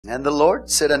And the Lord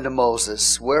said unto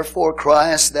Moses, Wherefore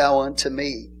criest thou unto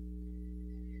me?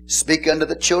 Speak unto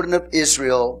the children of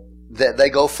Israel that they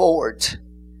go forward.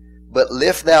 But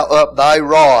lift thou up thy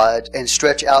rod, and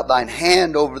stretch out thine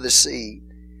hand over the sea,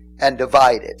 and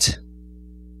divide it.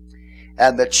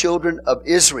 And the children of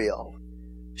Israel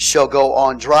shall go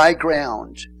on dry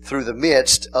ground through the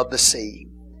midst of the sea.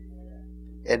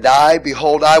 And I,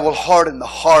 behold, I will harden the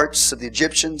hearts of the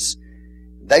Egyptians.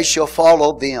 They shall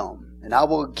follow them. And I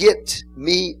will get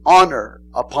me honor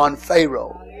upon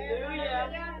Pharaoh,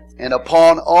 and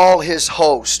upon all his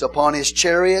host, upon his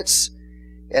chariots,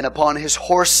 and upon his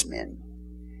horsemen.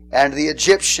 And the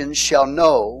Egyptians shall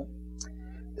know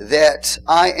that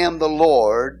I am the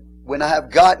Lord, when I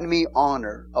have gotten me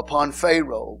honor upon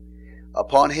Pharaoh,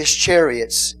 upon his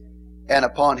chariots, and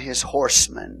upon his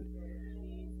horsemen.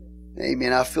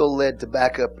 Amen. I feel led to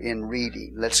back up in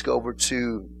reading. Let's go over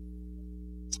to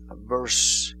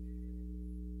verse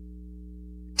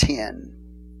 10.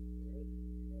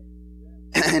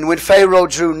 And when Pharaoh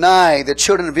drew nigh, the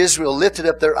children of Israel lifted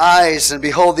up their eyes, and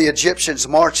behold, the Egyptians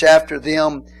marched after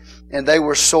them, and they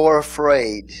were sore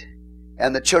afraid.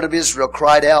 And the children of Israel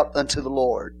cried out unto the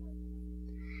Lord.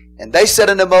 And they said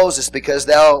unto Moses, Because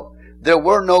there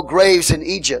were no graves in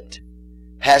Egypt,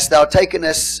 hast thou taken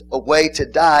us away to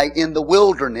die in the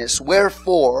wilderness?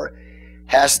 Wherefore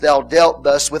hast thou dealt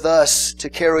thus with us,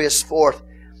 to carry us forth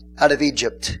out of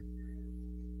Egypt?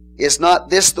 Is not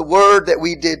this the word that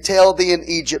we did tell thee in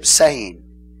Egypt, saying,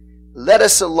 Let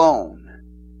us alone,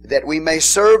 that we may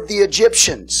serve the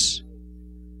Egyptians?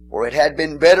 For it had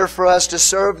been better for us to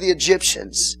serve the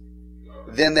Egyptians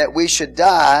than that we should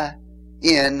die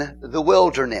in the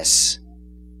wilderness.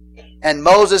 And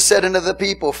Moses said unto the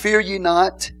people, Fear ye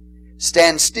not,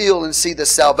 stand still and see the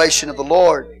salvation of the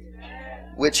Lord,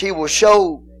 which He will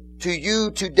show to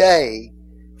you today.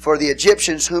 For the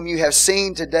Egyptians whom you have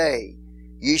seen today,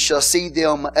 ye shall see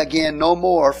them again no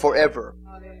more forever.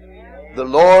 The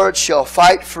Lord shall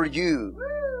fight for you,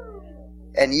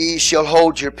 and ye shall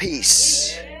hold your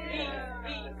peace.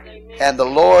 And the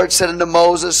Lord said unto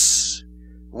Moses,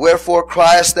 Wherefore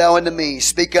criest thou unto me?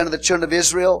 Speak unto the children of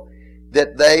Israel,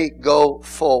 that they go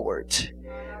forward.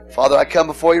 Father, I come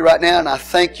before you right now, and I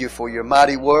thank you for your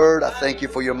mighty word. I thank you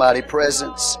for your mighty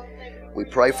presence. We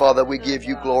pray, Father, we give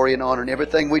you glory and honor in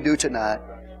everything we do tonight.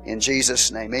 In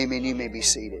Jesus' name, amen. You may be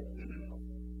seated.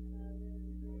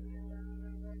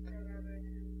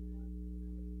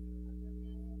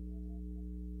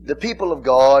 The people of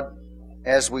God,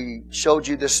 as we showed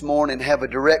you this morning, have a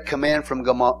direct command from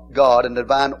God and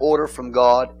divine order from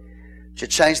God to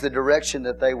change the direction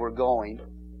that they were going.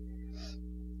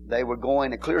 They were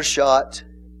going a clear shot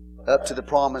up to the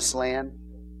promised land,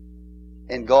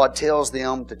 and God tells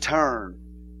them to turn.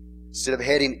 Instead of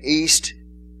heading east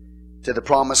to the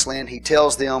promised land, He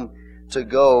tells them to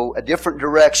go a different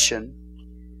direction,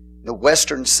 the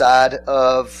western side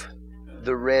of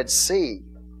the Red Sea.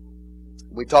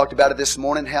 We talked about it this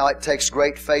morning, how it takes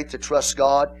great faith to trust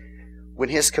God when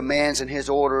His commands and His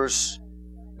orders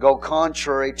go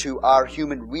contrary to our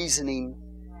human reasoning,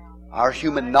 our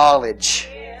human knowledge.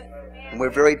 And we're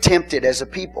very tempted as a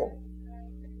people.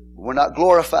 We're not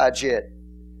glorified yet.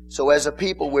 So as a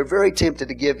people, we're very tempted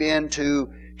to give in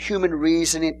to human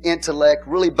reasoning, intellect,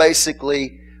 really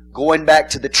basically going back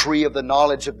to the tree of the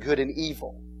knowledge of good and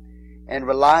evil, and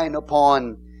relying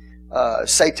upon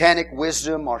satanic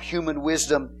wisdom or human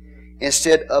wisdom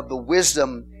instead of the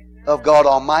wisdom of God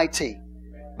Almighty.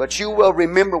 But you will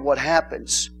remember what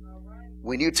happens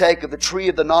when you take of the tree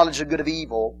of the knowledge of good and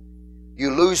evil.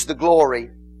 You lose the glory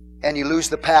and you lose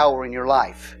the power in your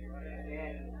life.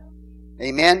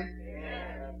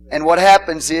 Amen? And what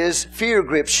happens is fear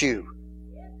grips you.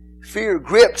 Fear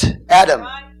gripped Adam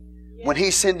when he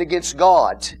sinned against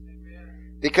God,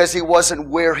 because he wasn't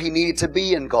where he needed to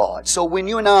be in God. So when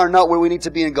you and I are not where we need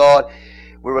to be in God,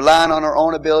 we're relying on our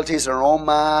own abilities, our own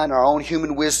mind, our own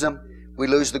human wisdom. We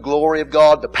lose the glory of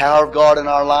God, the power of God in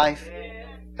our life,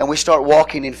 and we start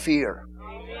walking in fear.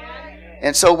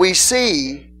 And so we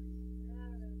see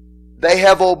they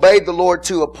have obeyed the Lord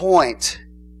to a point,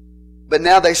 but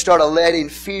now they start letting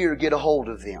fear get a hold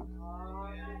of them,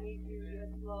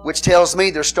 which tells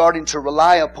me they're starting to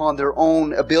rely upon their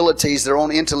own abilities, their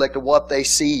own intellect, of what they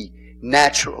see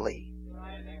naturally.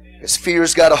 As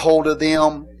fear's got a hold of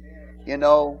them, you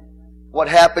know, what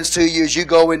happens to you is you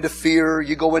go into fear,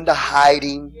 you go into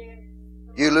hiding,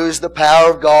 you lose the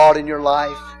power of God in your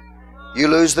life, you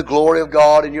lose the glory of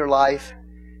God in your life.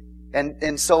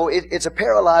 And so it's a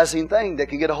paralyzing thing that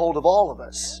can get a hold of all of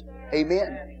us.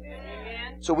 Amen.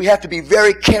 So we have to be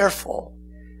very careful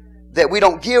that we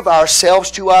don't give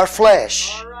ourselves to our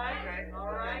flesh.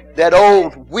 That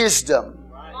old wisdom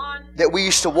that we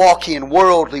used to walk in,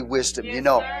 worldly wisdom, you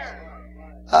know.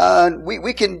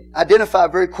 We can identify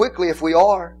very quickly if we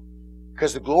are,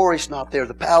 because the glory's not there,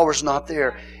 the power's not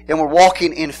there, and we're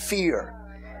walking in fear.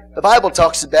 The Bible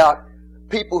talks about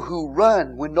people who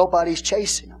run when nobody's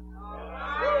chasing them.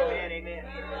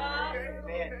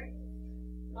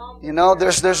 You know,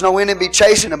 there's no enemy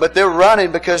chasing them, but they're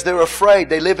running because they're afraid.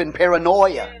 They live in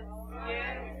paranoia.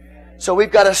 So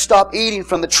we've got to stop eating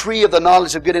from the tree of the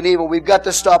knowledge of good and evil. We've got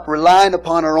to stop relying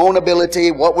upon our own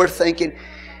ability, what we're thinking.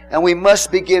 And we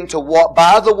must begin to walk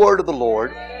by the Word of the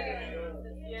Lord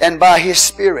and by His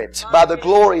Spirit, by the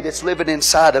glory that's living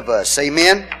inside of us.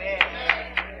 Amen?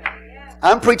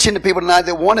 I'm preaching to people tonight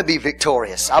that want to be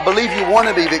victorious. I believe you want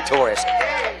to be victorious.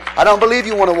 I don't believe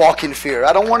you want to walk in fear.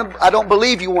 I don't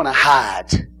believe you want to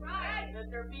hide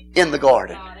in the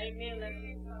garden.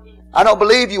 I don't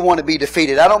believe you want to be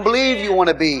defeated. I don't believe you want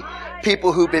to be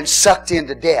people who've been sucked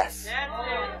into death.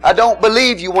 I don't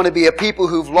believe you want to be a people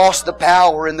who've lost the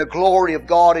power and the glory of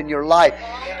God in your life.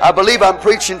 I believe I'm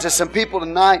preaching to some people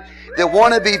tonight that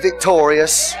want to be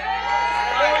victorious,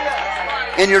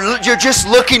 and you're just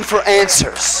looking for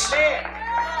answers.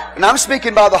 And I'm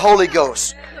speaking by the Holy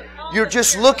Ghost. You're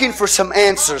just looking for some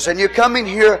answers, and you're coming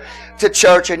here to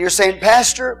church and you're saying,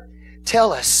 Pastor,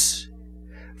 tell us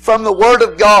from the Word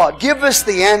of God. Give us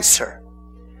the answer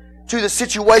to the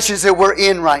situations that we're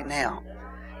in right now.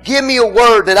 Give me a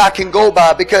word that I can go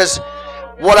by, because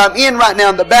what I'm in right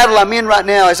now, the battle I'm in right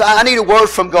now, is I need a word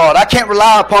from God. I can't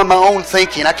rely upon my own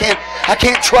thinking. I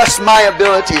can't trust my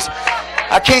abilities.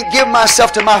 I can't give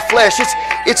myself to my flesh.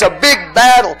 It's a big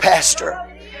battle, Pastor.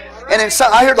 And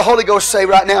I hear the Holy Ghost say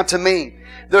right now to me,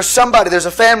 there's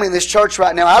a family in this church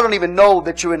right now, I don't even know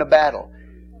that you're in a battle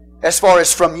as far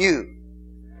as from you.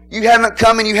 You haven't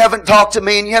come and you haven't talked to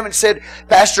me and you haven't said,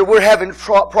 Pastor, we're having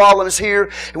problems here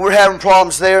and we're having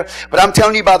problems there. But I'm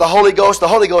telling you by the Holy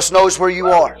Ghost knows where you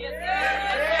are.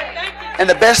 And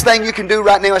the best thing you can do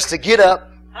right now is to get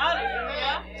up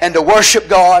and to worship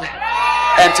God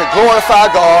and to glorify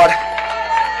God.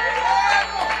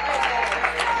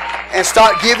 And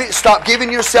stop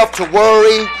giving yourself to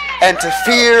worry and to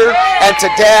fear and to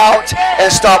doubt,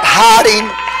 and stop hiding.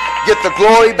 Get the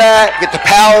glory back. Get the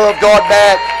power of God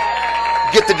back.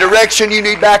 Get the direction you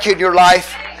need back in your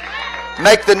life.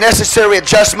 Make the necessary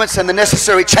adjustments and the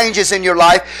necessary changes in your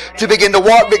life to begin to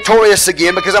walk victorious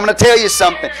again. Because I'm going to tell you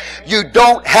something. You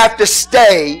don't have to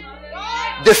stay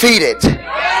defeated.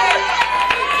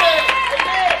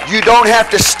 You don't have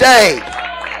to stay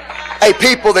a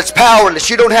people that's powerless.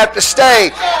 You don't have to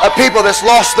stay a people that's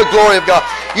lost the glory of God.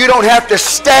 You don't have to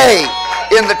stay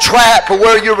in the trap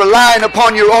where you're relying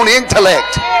upon your own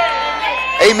intellect.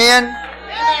 Amen?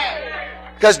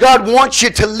 Because God wants you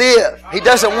to live. He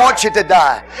doesn't want you to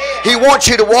die. He wants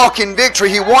you to walk in victory.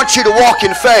 He wants you to walk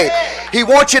in faith. He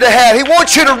wants you to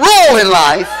rule in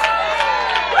life.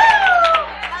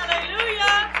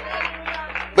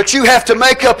 But you have to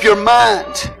make up your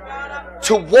mind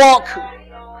to walk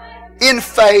in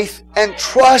faith and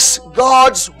trust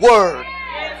God's Word.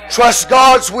 Trust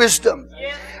God's wisdom.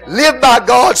 Live by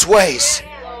God's ways.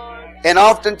 And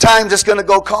oftentimes it's going to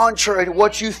go contrary to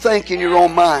what you think in your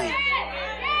own mind.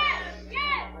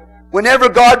 Whenever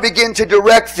God began to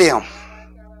direct them,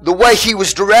 the way He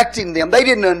was directing them, they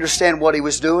didn't understand what He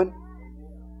was doing.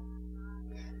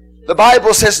 The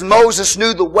Bible says Moses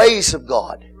knew the ways of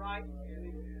God.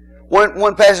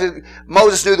 One passage,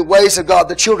 Moses knew the ways of God,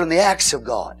 the children the acts of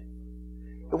God.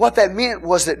 And what that meant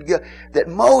was that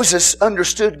Moses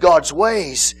understood God's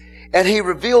ways, and he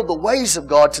revealed the ways of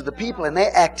God to the people, and they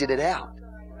acted it out.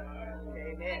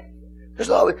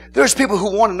 There's people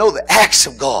who want to know the acts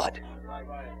of God,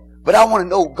 but I want to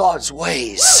know God's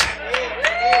ways.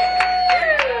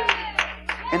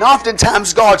 And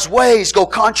oftentimes God's ways go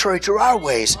contrary to our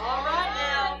ways.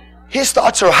 His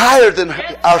thoughts are higher than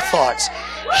our thoughts.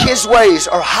 His ways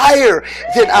are higher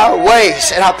than our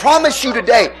ways. And I promise you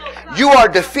today, you are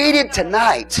defeated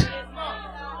tonight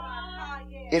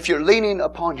if you're leaning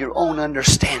upon your own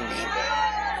understanding.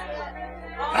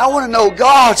 I want to know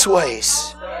God's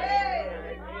ways.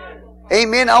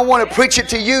 Amen. I want to preach it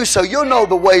to you so you'll know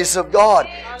the ways of God,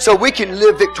 so we can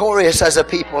live victorious as a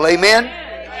people. Amen.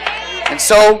 And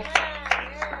so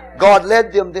God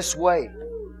led them this way.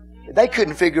 They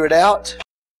couldn't figure it out.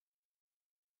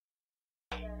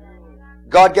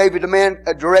 God gave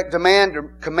a direct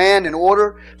command and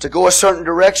order to go a certain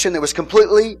direction that was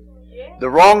completely the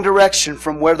wrong direction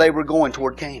from where they were going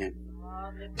toward Canaan.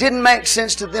 Didn't make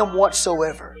sense to them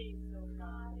whatsoever.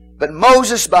 But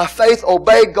Moses, by faith,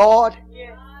 obeyed God,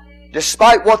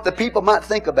 despite what the people might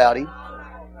think about him.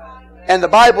 And the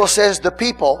Bible says the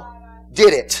people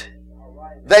did it.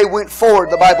 They went forward,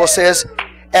 the Bible says,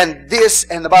 and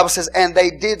the Bible says, and they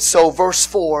did so, verse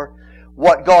 4,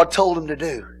 what God told them to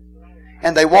do.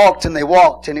 And they walked, and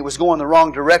it was going the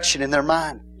wrong direction in their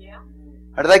mind.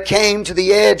 And they came to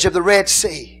the edge of the Red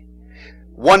Sea.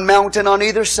 One mountain on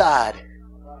either side.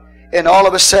 And all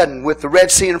of a sudden, with the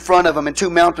Red Sea in front of them and two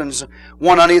mountains,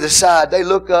 one on either side, they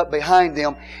look up behind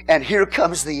them, and here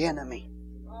comes the enemy.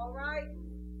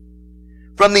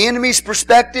 From the enemy's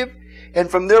perspective, and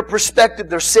from their perspective,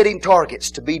 they're setting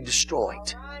targets to be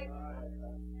destroyed.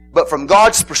 But from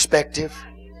God's perspective,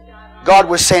 God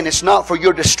was saying it's not for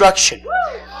your destruction.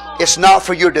 It's not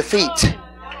for your defeat.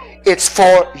 It's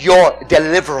for your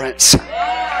deliverance.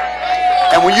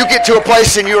 And when you get to a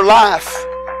place in your life,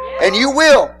 and you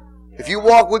will, if you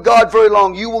walk with God very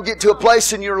long, you will get to a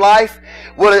place in your life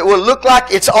where it will look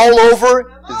like it's all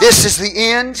over. This is the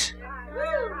end.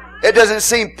 It doesn't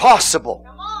seem possible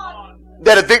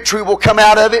that a victory will come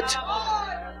out of it.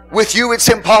 With you it's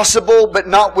impossible, but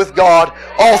not with God.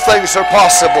 All things are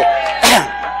possible.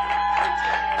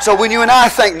 So when you and I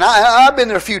think, and I've been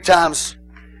there a few times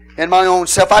in my own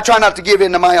self. I try not to give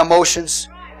in to my emotions.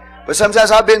 But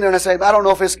sometimes I've been there and I say, I don't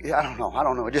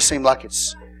know. It just seemed like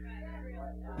it's...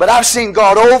 But I've seen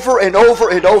God over and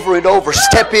over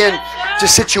step in to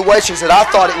situations that I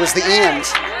thought it was the end.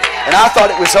 And I thought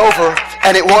it was over,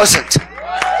 and it wasn't.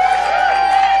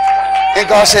 And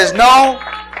God says, no,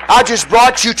 I just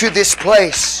brought you to this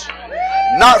place.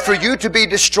 Not for you to be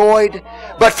destroyed,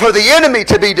 but for the enemy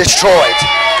to be destroyed.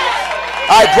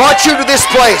 I brought you to this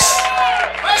place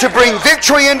to bring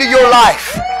victory into your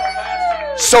life.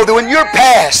 So that when your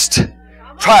past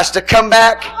tries to come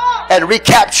back and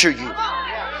recapture you,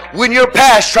 when your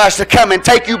past tries to come and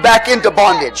take you back into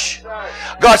bondage,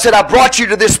 God said, I brought you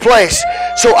to this place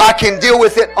so I can deal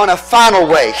with it on a final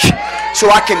way. So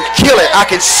I can kill it. I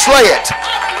can slay it.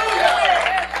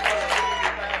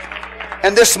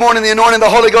 And this morning the anointing of the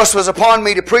Holy Ghost was upon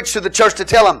me to preach to the church, to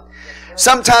tell them,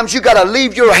 sometimes you got to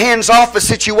leave your hands off of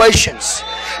situations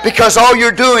because all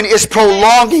you're doing is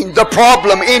prolonging the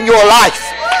problem in your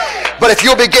life. But if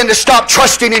you'll begin to stop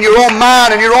trusting in your own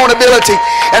mind and your own ability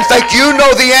and think you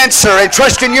know the answer and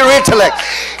trust in your intellect,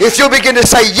 if you'll begin to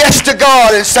say yes to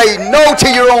God and say no to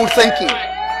your own thinking,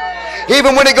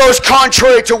 even when it goes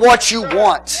contrary to what you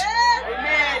want,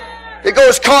 it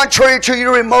goes contrary to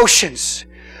your emotions,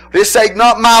 just say,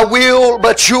 not my will,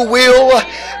 but your will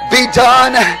be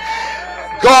done.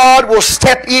 God will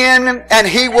step in and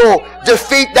He will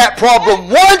defeat that problem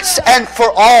once and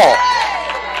for all.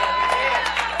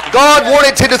 God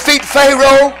wanted to defeat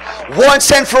Pharaoh once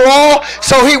and for all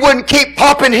so he wouldn't keep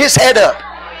popping his head up.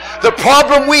 The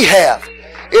problem we have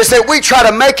is that we try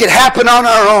to make it happen on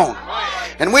our own.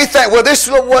 And we think, well, this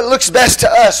is what looks best to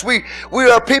us. We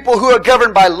are people who are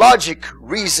governed by logic,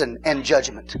 reason, and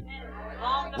judgment.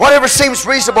 Whatever seems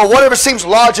reasonable, whatever seems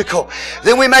logical,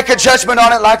 then we make a judgment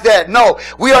on it like that. No,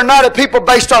 we are not a people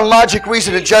based on logic,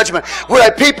 reason, and judgment. We're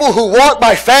a people who walk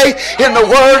by faith in the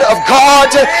Word of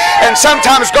God. And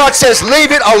sometimes God says,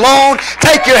 leave it alone.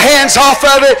 Take your hands off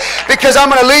of it because I'm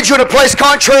going to lead you in a place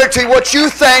contrary to what you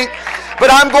think. But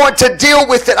I'm going to deal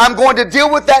with it. I'm going to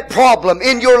deal with that problem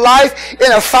in your life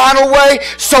in a final way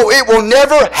so it will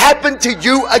never happen to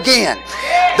you again.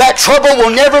 That trouble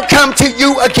will never come to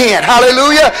you again.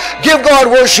 Hallelujah. Give God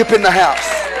worship in the house.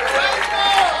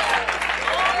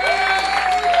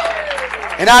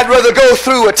 And I'd rather go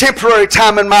through a temporary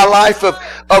time in my life of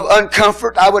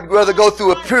uncomfort. I would rather go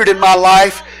through a period in my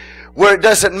life where it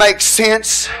doesn't make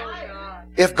sense.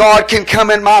 If God can come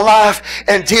in my life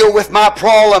and deal with my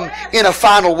problem in a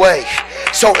final way,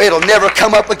 so it'll never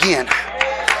come up again.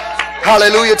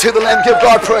 Hallelujah to the Lamb. Give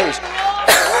God praise.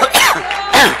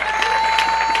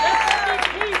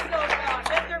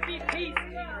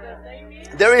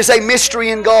 There is a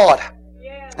mystery in God.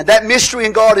 And that mystery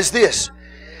in God is this.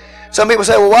 Some people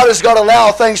say, well, why does God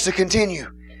allow things to continue?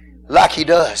 Like He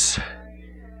does.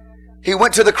 He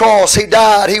went to the cross. He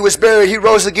died. He was buried. He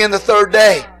rose again the third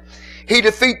day. He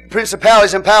defeated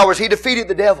principalities and powers. He defeated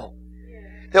the devil.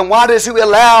 Then why does He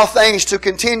allow things to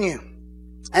continue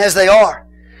as they are?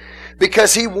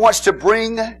 Because He wants to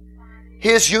bring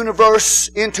His universe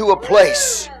into a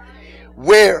place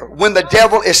where when the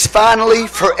devil is finally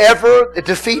forever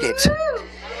defeated,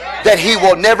 that he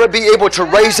will never be able to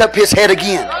raise up his head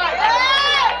again.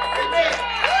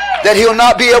 That he'll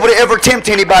not be able to ever tempt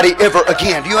anybody ever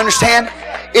again. Do you understand?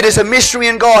 It is a mystery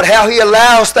in God how He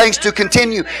allows things to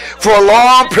continue for a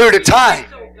long period of time.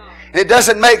 And it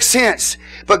doesn't make sense.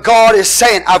 But God is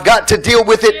saying, I've got to deal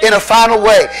with it in a final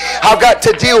way. I've got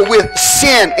to deal with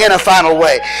sin in a final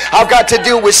way. I've got to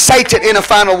deal with Satan in a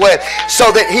final way,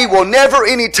 so that he will never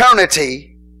in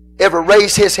eternity ever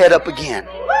raise his head up again.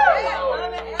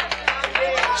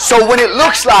 So when it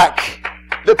looks like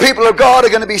the people of God are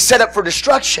going to be set up for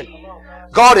destruction,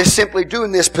 God is simply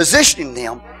doing this, positioning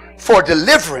them for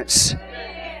deliverance.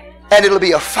 And it'll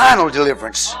be a final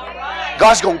deliverance.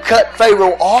 God's going to cut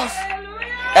Pharaoh off,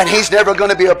 and he's never going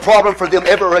to be a problem for them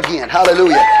ever again.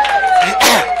 Hallelujah.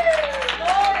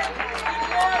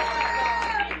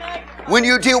 When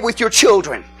you deal with your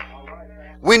children,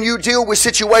 when you deal with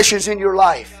situations in your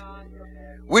life,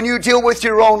 when you deal with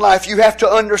your own life, you have to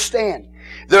understand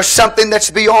there's something that's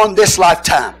beyond this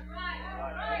lifetime.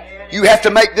 You have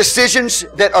to make decisions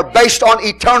that are based on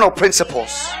eternal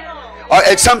principles.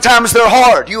 And sometimes they're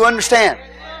hard. You understand?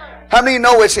 How many of you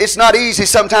know it's not easy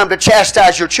sometimes to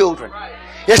chastise your children?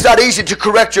 It's not easy to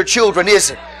correct your children,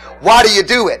 is it? Why do you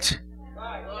do it?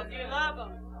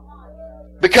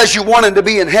 Because you want them to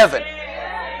be in heaven.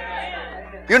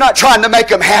 You're not trying to make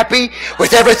them happy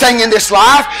with everything in this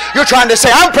life. You're trying to say,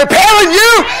 I'm preparing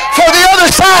you for the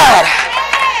other side.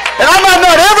 And I might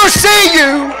not ever see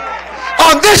you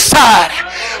on this side,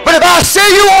 but if I see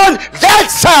you on that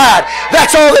side,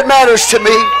 that's all that matters to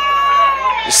me.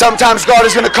 Sometimes God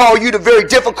is going to call you to very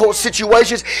difficult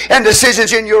situations and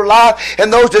decisions in your life,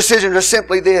 and those decisions are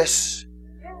simply this: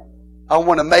 I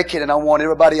want to make it, and I want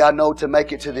everybody I know to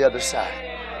make it to the other side.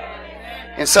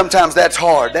 And sometimes that's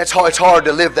hard. It's hard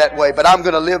to live that way, but I'm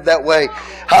going to live that way.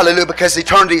 Hallelujah, because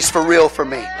eternity is for real for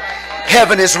me.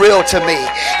 Heaven is real to me.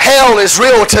 Hell is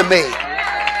real to me.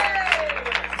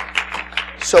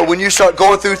 So when you start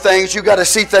going through things, you've got to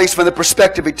see things from the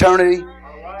perspective of eternity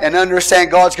and understand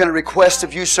God's going to request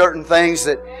of you certain things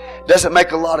that doesn't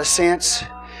make a lot of sense,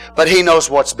 but He knows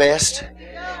what's best.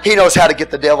 He knows how to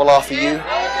get the devil off of you.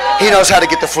 He knows how to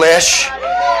get the flesh.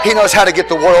 He knows how to get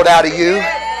the world out of you.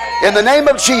 In the name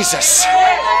of Jesus.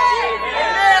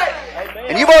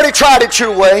 And you've already tried it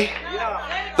your way.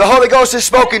 The Holy Ghost has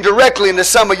spoken directly into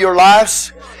some of your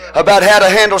lives about how to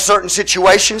handle certain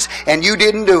situations, and you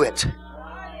didn't do it.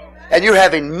 And you're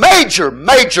having major,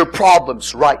 major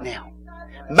problems right now.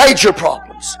 Major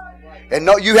problems. And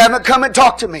no, you haven't come and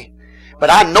talked to me, but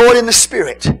I know it in the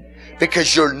Spirit,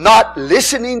 because you're not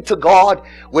listening to God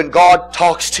when God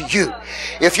talks to you.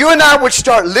 If you and I would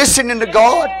start listening to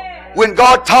God when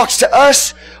God talks to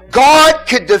us, God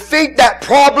could defeat that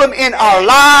problem in our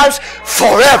lives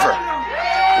forever.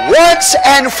 Once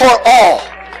and for all.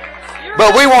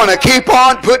 But we want to keep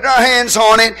on putting our hands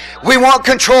on it. We want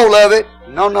control of it.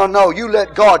 No, no, no. You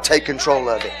let God take control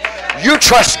of it. You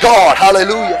trust God.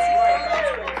 Hallelujah.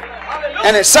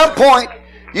 And at some point,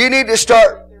 you need to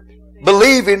start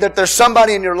believing that there's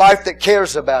somebody in your life that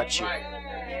cares about you.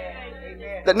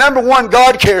 That number one,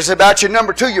 God cares about you.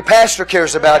 Number two, your pastor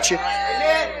cares about you.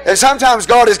 And sometimes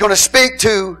God is going to speak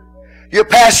to your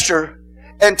pastor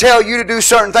and tell you to do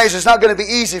certain things. It's not going to be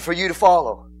easy for you to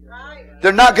follow.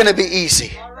 They're not going to be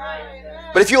easy.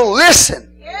 But if you'll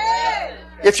listen,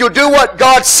 if you'll do what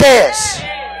God says,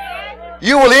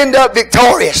 you will end up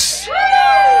victorious.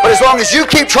 But as long as you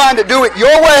keep trying to do it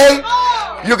your way,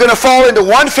 you're going to fall into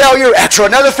one failure after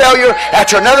another failure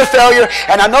after another failure.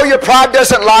 And I know your pride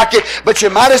doesn't like it, but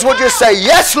you might as well just say,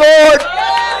 yes, Lord.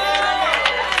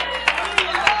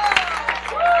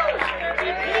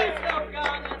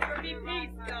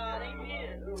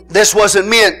 This wasn't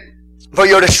meant for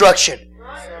your destruction.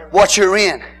 What you're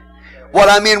in. What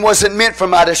I'm in wasn't meant for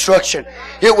my destruction.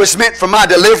 It was meant for my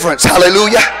deliverance.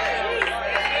 Hallelujah.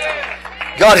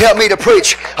 God help me to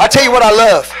preach. I'll tell you what I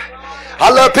love. I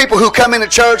love people who come into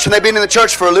church and they've been in the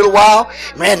church for a little while.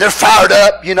 Man, they're fired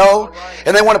up, you know.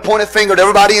 And they want to point a finger at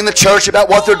everybody in the church about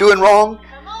what they're doing wrong.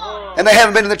 And they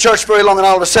haven't been in the church very long, and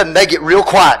all of a sudden they get real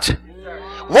quiet.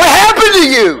 What happened to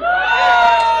you?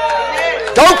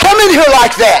 Don't come in here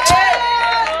like that.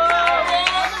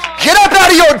 Get up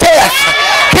out of your death.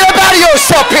 Get up out of your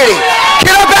self-pity.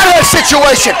 Get up out of that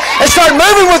situation and start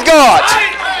moving with God.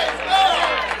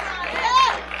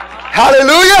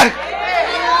 Hallelujah.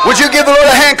 Would you give the Lord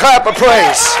a hand clap of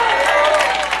praise?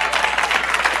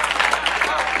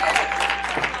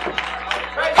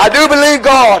 I do believe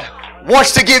God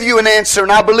wants to give you an answer,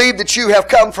 and I believe that you have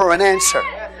come for an answer.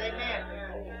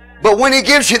 But when He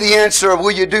gives you the answer,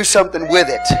 will you do something with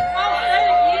it?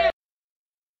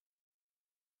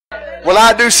 Will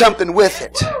I do something with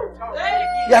it?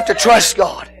 You have to trust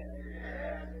God.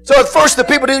 So at first the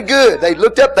people did good. They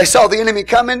looked up, they saw the enemy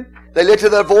coming. They lifted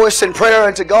their voice in prayer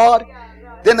unto God.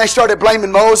 Then they started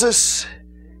blaming Moses.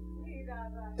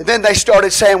 And then they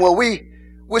started saying, well, we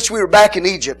wish we were back in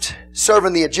Egypt.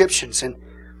 serving the Egyptians. And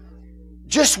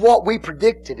just what we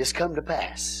predicted has come to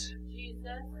pass.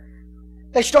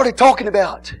 They started talking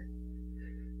about,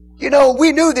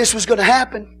 we knew this was going to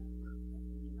happen.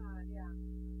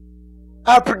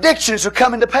 Our predictions are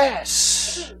coming to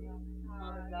pass.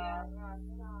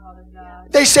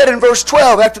 They said in verse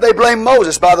 12, after they blamed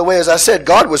Moses, by the way, as I said,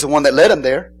 God was the one that led them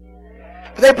there.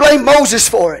 But they blamed Moses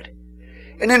for it.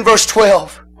 And in verse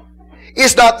 12,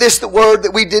 is not this the word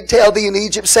that we did tell thee in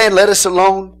Egypt, saying, let us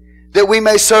alone, that we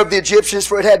may serve the Egyptians,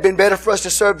 for it had been better for us to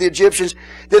serve the Egyptians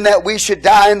than that we should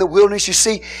die in the wilderness. You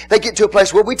see, they get to a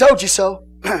place, well, we told you so.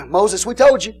 Moses, we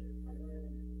told you.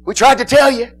 We tried to tell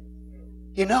you.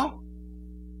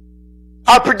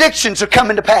 Our predictions are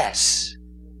coming to pass.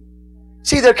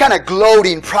 See, they're kind of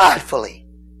gloating pridefully.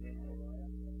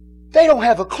 They don't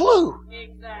have a clue.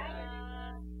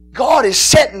 God is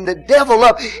setting the devil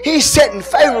up. He's setting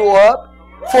Pharaoh up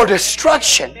for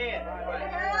destruction.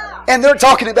 And they're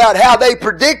talking about how they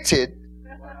predicted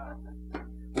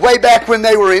way back when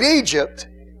they were in Egypt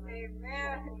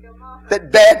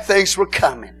that bad things were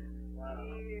coming.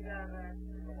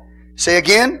 Say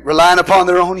again, relying upon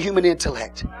their own human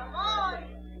intellect.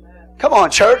 Come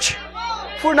on, church.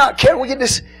 If we're not careful, we get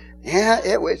this.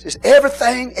 It was just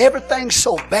everything's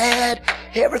so bad.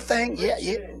 Everything,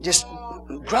 just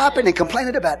dropping and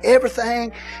complaining about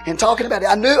everything and talking about it.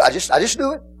 I just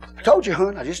knew it. I told you,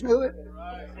 hon, I just knew it.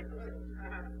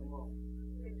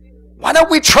 Why don't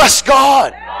we trust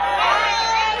God?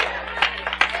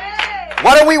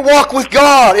 Why don't we walk with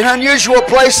God in unusual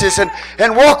places and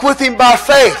walk with Him by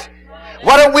faith?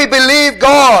 Why don't we believe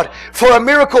God for a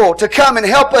miracle to come and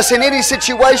help us in any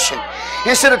situation?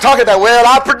 Instead of talking about, well,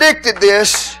 I predicted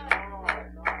this.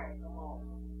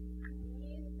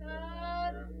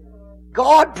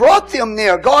 God brought them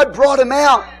there. God brought them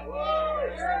out.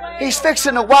 He's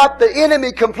fixing to wipe the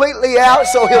enemy completely out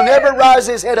so he'll never rise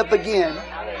his head up again.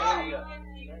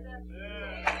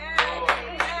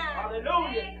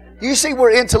 You see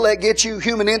where intellect gets you?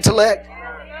 Human intellect?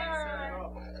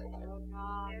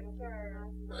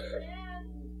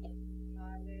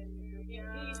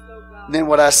 Then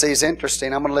what I see is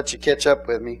interesting. I'm going to let you catch up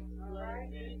with me.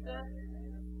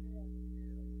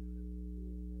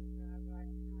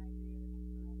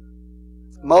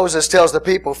 Moses tells the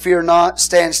people, fear not,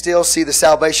 stand still, see the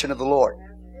salvation of the Lord,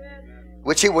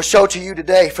 which He will show to you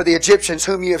today. For the Egyptians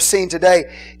whom you have seen today,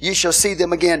 ye shall see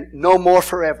them again no more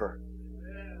forever.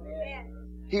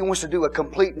 He wants to do a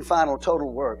complete and final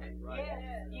total work.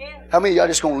 How many of y'all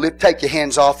just going to take your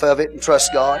hands off of it and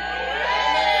trust God?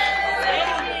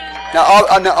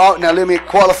 Now let me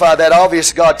qualify that.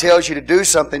 Obviously, God tells you to do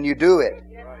something, you do it.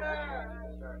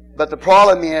 But the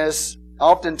problem is,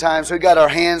 oftentimes we got our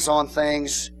hands on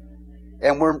things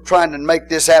and we're trying to make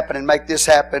this happen and make this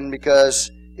happen because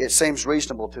it seems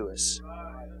reasonable to us.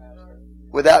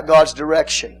 Without God's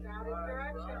direction.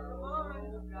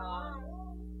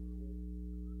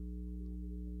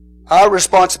 Our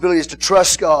responsibility is to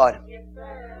trust God.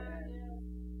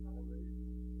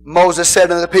 Moses said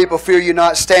unto the people, fear you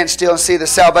not, stand still and see the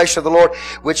salvation of the Lord,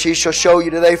 which He shall show you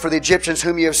today. For the Egyptians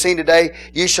whom you have seen today,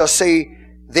 ye shall see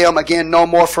them again no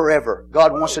more forever.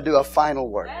 God wants to do a final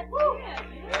work.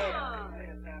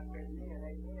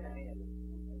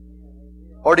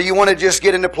 Or do you want to just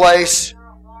get in a place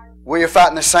where you're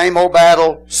fighting the same old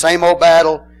battle, same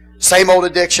old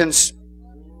addictions,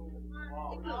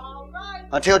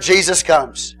 until Jesus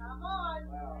comes?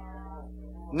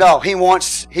 No, He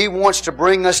wants to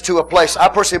bring us to a place. I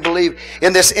personally believe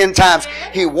in this end times.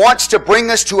 He wants to bring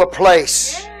us to a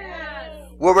place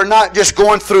where we're not just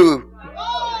going through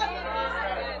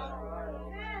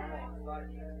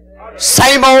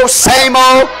same old, same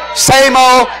old, same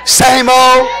old, same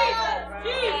old.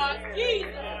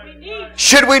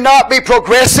 Should we not be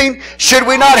progressing? Should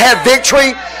we not have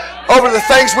victory over the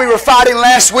things we were fighting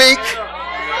last week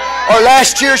or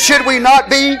last year? Should we not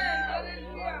be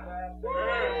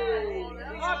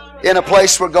in a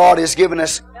place where God has given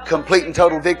us complete and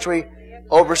total victory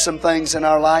over some things in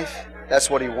our life? That's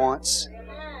what He wants.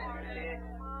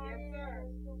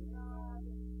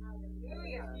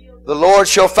 The Lord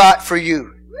shall fight for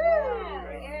you,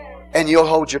 and you'll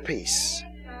hold your peace.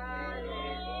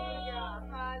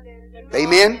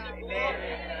 Amen?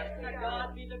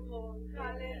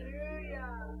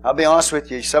 I'll be honest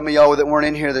with you. Some of y'all that weren't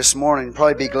in here this morning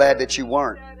probably be glad that you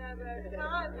weren't.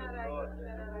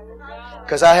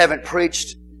 Because I haven't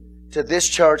preached to this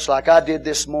church like I did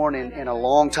this morning in a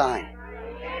long time.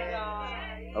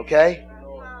 Okay?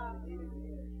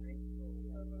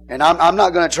 And I'm not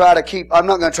going to try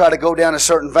to go down a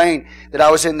certain vein that I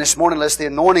was in this morning unless the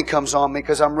anointing comes on me,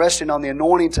 because I'm resting on the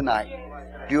anointing tonight.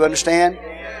 Do you understand?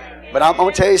 But I'm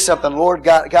going to tell you something. The Lord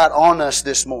got on us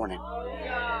this morning.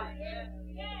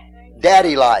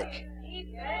 Daddy-like.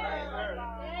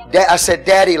 I said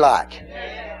daddy-like.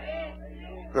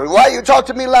 Why you talk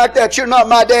to me like that? You're not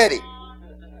my daddy.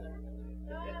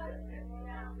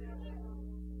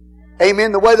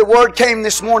 Amen. The way the word came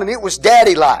this morning, it was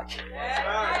daddy-like.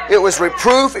 It was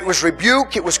reproof. It was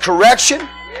rebuke. It was correction.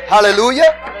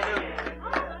 Hallelujah.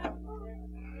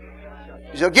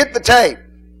 So get the tape.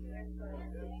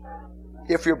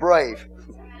 If you're brave.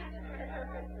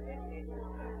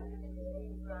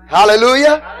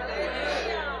 Hallelujah.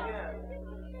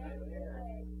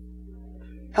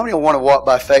 How many want to walk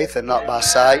by faith and not by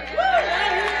sight?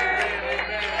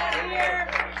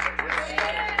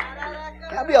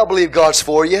 How many of y'all believe God's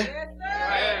for you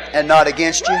and not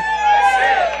against you?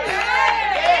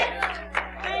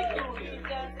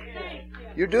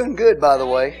 You're doing good, by the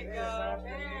way.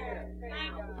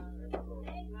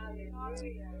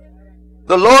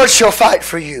 The Lord shall fight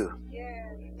for you,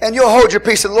 and you'll hold your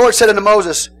peace. And the Lord said unto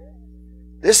Moses,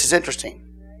 this is interesting.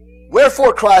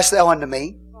 Wherefore criest thou unto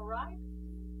me?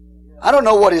 I don't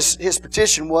know what his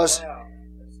petition was.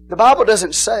 The Bible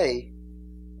doesn't say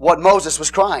what Moses was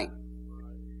crying.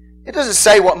 It doesn't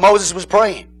say what Moses was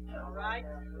praying.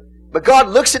 But God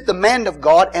looks at the man of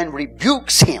God and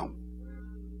rebukes him.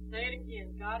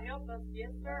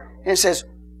 And says,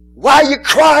 why are you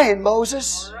crying,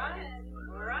 Moses?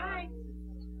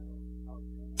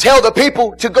 Tell the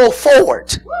people to go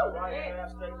forward.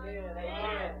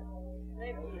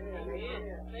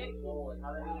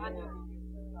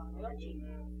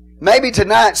 Maybe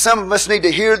tonight some of us need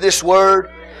to hear this word.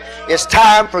 It's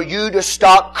time for you to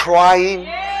stop crying.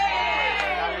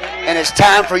 And it's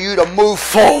time for you to move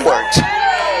forward.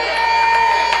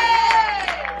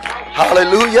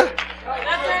 Hallelujah.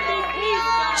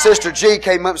 Sister G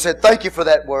came up and said, thank you for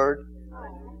that word.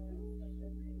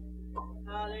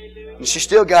 And she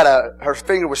still got her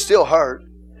finger was still hurt.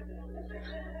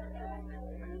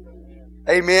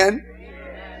 Amen.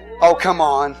 Oh, come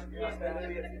on.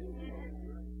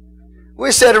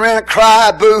 We sit around and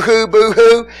cry, boo-hoo,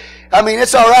 boo-hoo. I mean,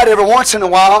 it's all right every once in a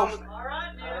while.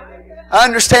 I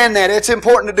understand that. It's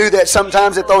important to do that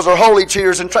sometimes if those are holy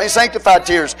tears and sanctified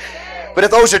tears. But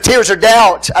if those are tears of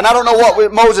doubt, and I don't know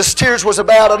what Moses' tears was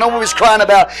about, I don't know what he was crying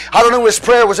about, I don't know what his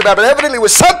prayer was about, but evidently it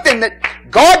was something that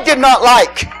God did not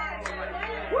like.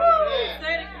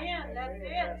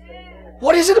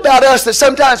 What is it about us that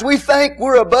sometimes we think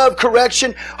we're above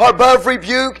correction or above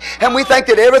rebuke, and we think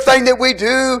that everything that we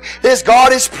do, this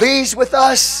God is pleased with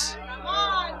us?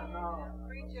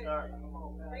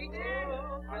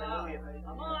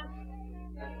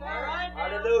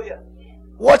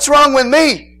 What's wrong with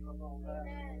me?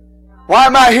 Why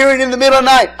am I hearing in the middle of the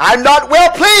night, I'm not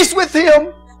well pleased with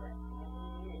Him?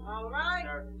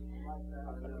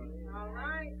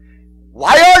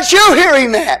 Why aren't you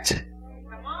hearing that?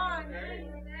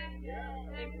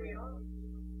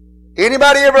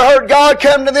 Anybody ever heard God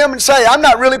come to them and say, I'm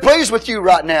not really pleased with you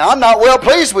right now. I'm not well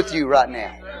pleased with you right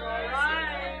now.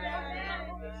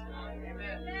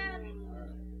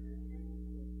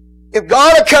 If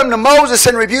God had come to Moses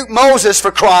and rebuked Moses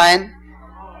for crying,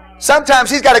 sometimes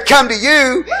He's got to come to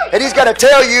you and He's got to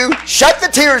tell you, shut the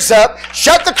tears up,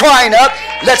 shut the crying up,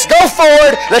 let's go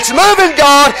forward, let's move in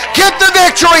God, get the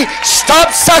victory,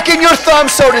 stop sucking your thumb,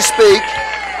 so to speak.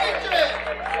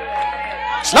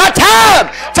 It's not time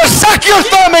to suck your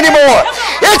thumb anymore.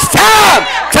 It's time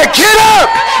to get up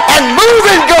and move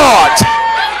in God.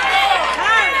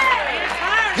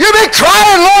 You've been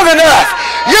crying long enough.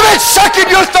 You've been sucking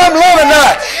your thumb long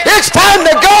enough. It's time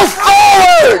to go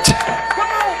forward.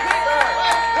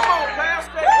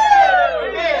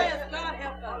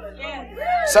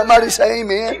 Somebody say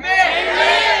amen.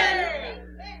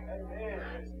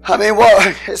 I mean,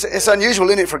 well, it's unusual,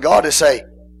 isn't it, for God to say,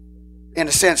 in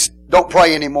a sense, don't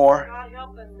pray anymore.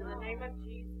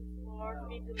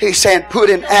 He's saying put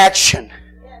in action.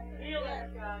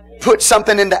 Put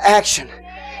something into action.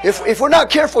 If we're not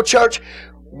careful, church,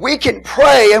 we can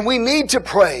pray and we need to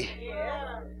pray.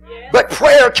 But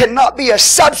prayer cannot be a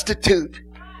substitute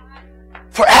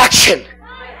for action.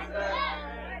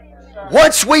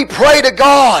 Once we pray to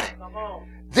God,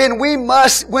 then we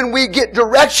must, when we get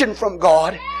direction from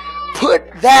God,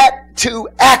 put that to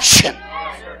action.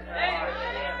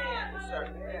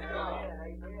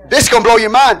 This is going to blow your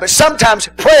mind, but sometimes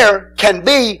prayer can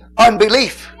be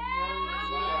unbelief.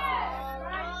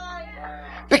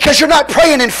 Because you're not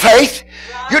praying in faith.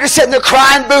 You're just sitting there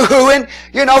crying, boo-hooing,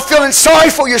 feeling sorry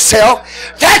for yourself.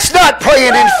 That's not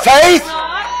praying in faith.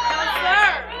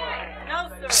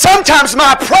 Sometimes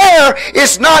my prayer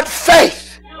is not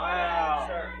faith.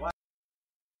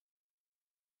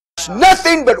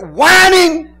 nothing but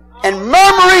whining and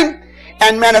murmuring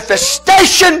and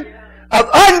manifestation of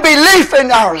unbelief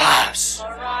in our lives.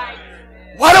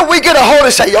 Why don't we get a hold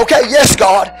and say, okay, yes,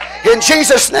 God, in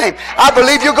Jesus' name, I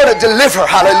believe you're going to deliver.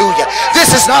 Hallelujah.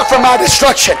 This is not for my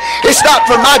destruction. It's not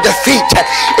for my defeat.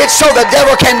 It's so the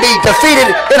devil can be defeated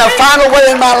in a final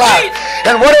way in my life.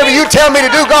 And whatever you tell me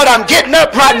to do, God, I'm getting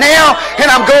up right now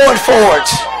and I'm going forward.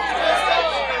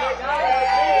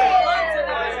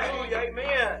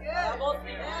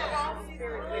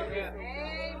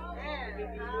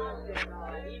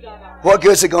 What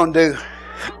good is it going to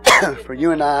do for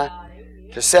you and I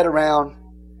to sit around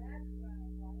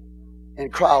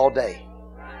and cry all day?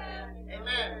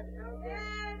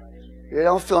 You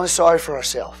don't feel sorry for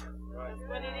ourselves.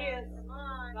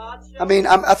 I mean,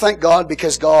 I thank God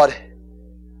because God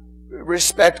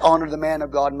respect, honor the man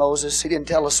of God, Moses. He didn't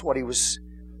tell us what he was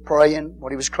praying,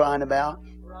 what he was crying about.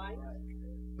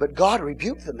 But God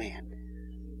rebuked the man.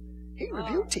 He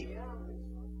rebuked him.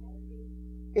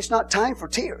 It's not time for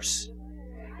tears.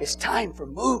 It's time for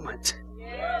movement.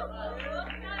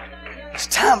 It's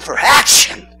time for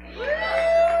action.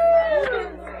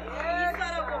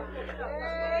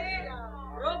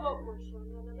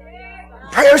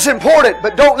 Prayer is important,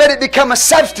 but don't let it become a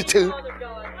substitute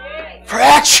for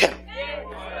action.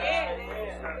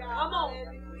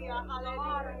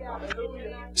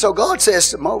 So God says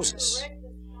to Moses,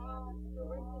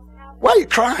 why are you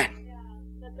crying?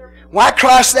 Why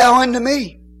criest thou unto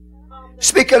me?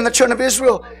 Speaking of the children of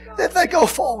Israel, that they go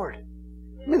forward.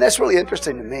 I mean, that's really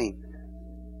interesting to me.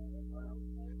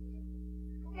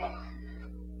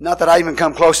 Not that I even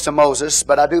come close to Moses,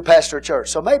 but I do pastor a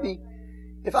church. So maybe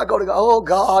if I go to God, oh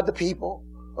God, the people.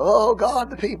 Oh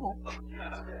God, the people.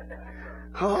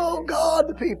 Oh God,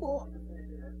 the people.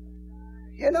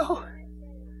 You know,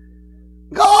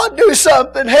 God, do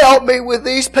something. Help me with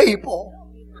these people.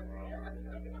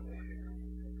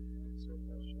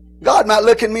 God might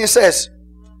look at me and says,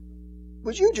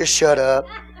 would you just shut up?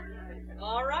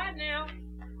 All right now.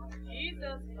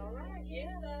 Jesus. All right, yeah.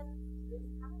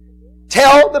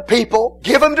 Tell the people,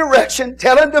 give them direction,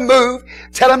 tell them to move,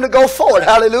 tell them to go forward.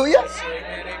 Hallelujah.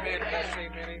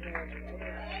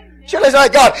 She'll say,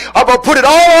 God, I'm going to put it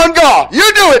all on God.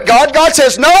 You do it, God. God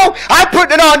says, no, I'm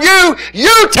putting it on you.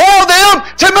 You tell them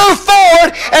to move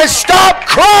forward and stop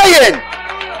crying.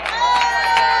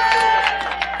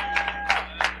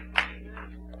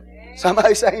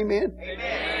 Somebody say amen.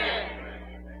 Amen.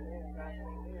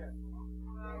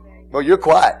 Well, you're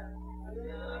quiet.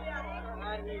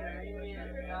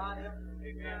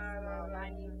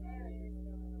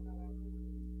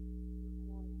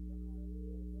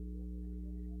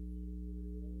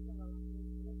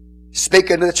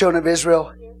 Speaking to the children of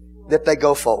Israel that they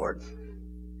go forward.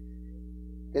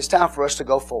 It's time for us to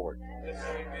go forward.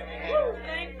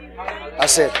 I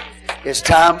said, it's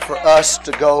time for us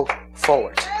to go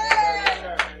forward.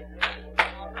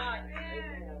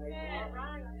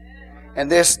 And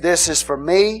this is for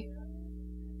me.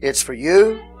 It's for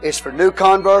you. It's for new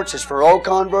converts. It's for old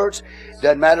converts.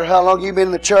 Doesn't matter how long you've been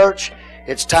in the church.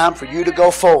 It's time for you to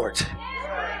go forward.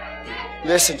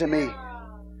 Listen to me.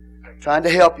 I'm trying to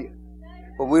help you.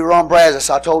 When we were on Brazos,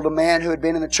 I told a man who had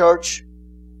been in the church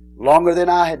longer than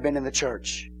I had been in the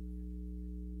church.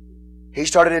 He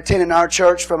started attending our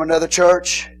church from another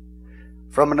town.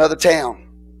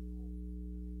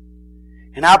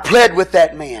 And I pled with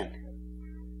that man.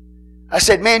 I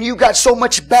said, man, you got so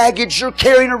much baggage you're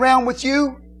carrying around with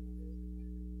you.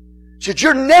 I said,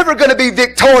 you're never going to be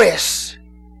victorious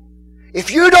if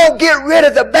you don't get rid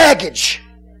of the baggage.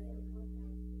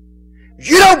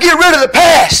 You don't get rid of the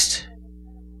past.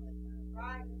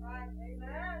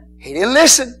 He didn't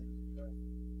listen.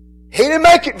 He didn't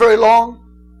make it very long.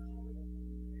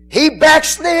 He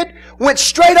backslid, went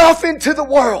straight off into the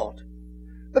world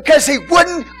because he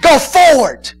wouldn't go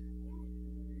forward.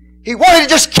 He wanted to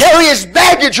just carry his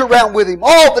baggage around with him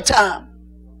all the time.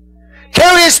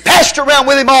 Carry his past around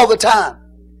with him all the time.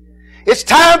 It's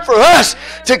time for us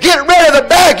to get rid of the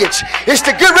baggage. It's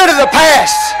to get rid of the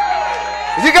past.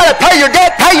 If you got to pay your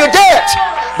debt, pay your debt.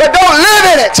 But don't live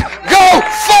in it. Go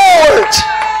forward.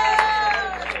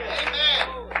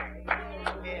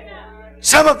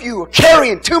 Some of you are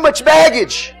carrying too much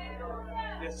baggage.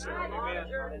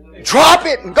 Drop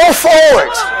it and go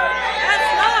forward.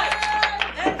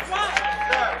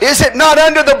 Is it not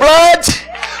under the blood?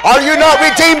 Are you not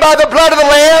redeemed by the blood of the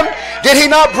Lamb? Did He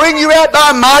not bring you out by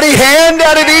a mighty hand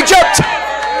out of Egypt?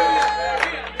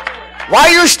 Why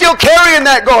are you still carrying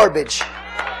that garbage?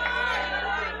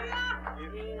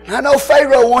 I know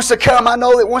Pharaoh wants to come. I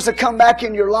know it wants to come back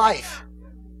in your life.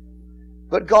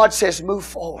 But God says move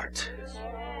forward.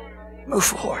 Move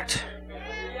forward.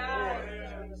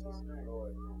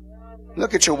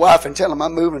 Look at your wife and tell them,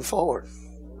 I'm moving forward.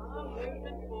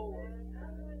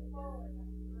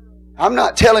 I'm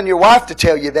not telling your wife to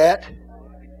tell you that.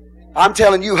 I'm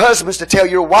telling you husbands to tell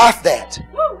your wife that.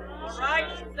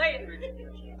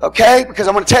 Okay? Because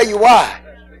I'm going to tell you why.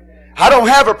 I don't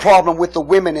have a problem with the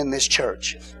women in this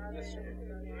church.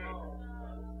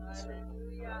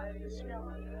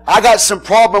 I got some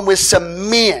problem with some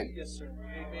men.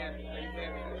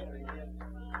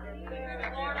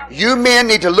 You men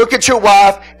need to look at your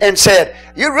wife and say,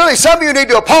 some of you need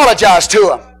to apologize to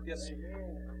them.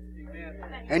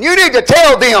 And you need to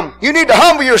tell them, you need to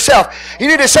humble yourself.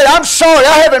 You need to say, I'm sorry,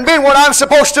 I haven't been what I'm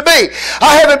supposed to be.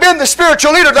 I haven't been the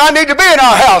spiritual leader that I need to be in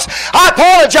our house. I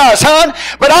apologize, hon,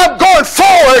 but I'm going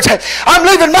forward. I'm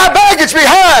leaving my baggage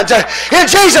behind in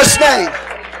Jesus' name.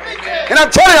 And I'm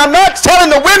telling you, I'm not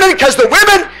telling the women because the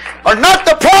women are not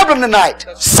the problem tonight.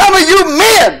 Some of you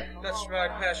men. That's right,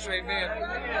 Pastor. Amen.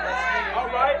 All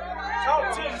right.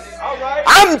 Talk to us. All right.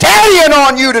 I'm daddying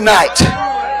on you tonight.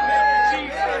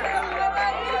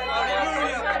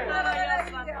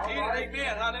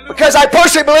 Because I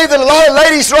personally believe that a lot of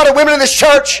ladies, a lot of women in this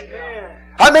church,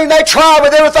 I mean, they try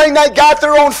with everything they got.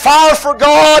 They're on fire for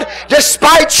God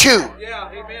despite you.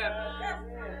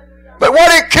 But what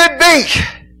it could be,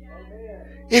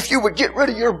 if you would get rid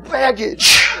of your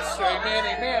baggage,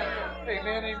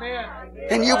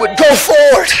 and you would go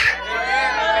forward.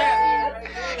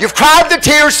 You've cried the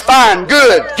tears, fine,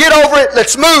 good. Get over it,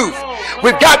 let's move.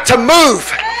 We've got to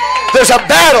move. There's a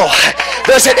battle.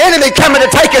 There's an enemy coming to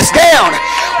take us down.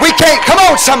 We can't, come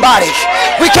on somebody.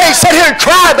 We can't sit here and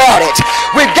cry about it.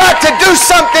 We've got to do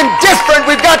something different.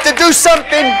 We've got to do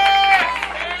something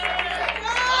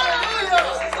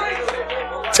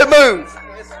to move.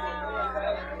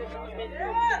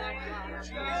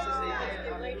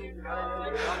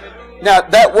 Now,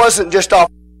 that wasn't just off,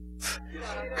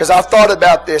 because I've thought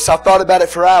about this. I've thought about it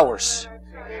for hours.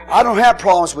 I don't have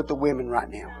problems with the women right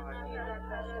now.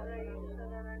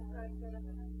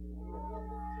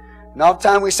 And all the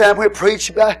time we stand here and preach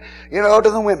about, to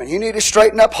the women, you need to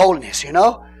straighten up holiness, You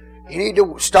need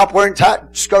to stop wearing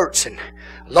tight skirts and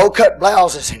low-cut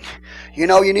blouses, and,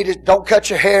 you need to don't cut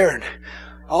your hair and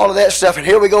all of that stuff. And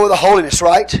here we go with the holiness,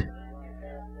 right?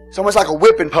 It's almost like a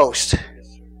whipping post.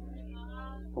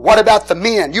 What about the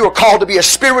men? You are called to be a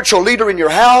spiritual leader in your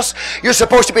house. You're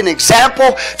supposed to be an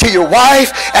example to your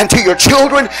wife and to your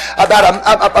children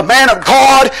about a man of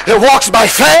God that walks by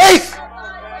faith.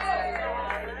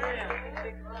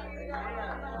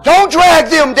 Don't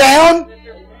drag them down.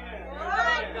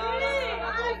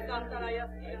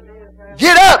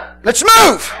 Get up. Let's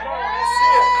move.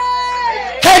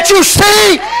 Can't you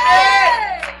see?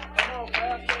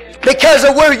 Because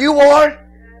of where you are,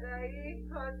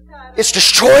 it's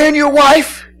destroying your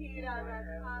wife.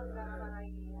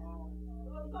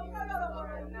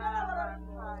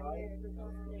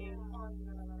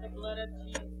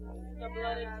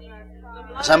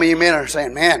 Some of you men are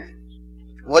saying, man,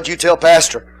 what'd you tell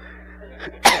Pastor?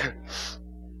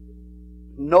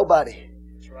 Nobody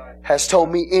has told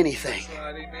me anything.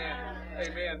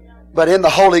 But in the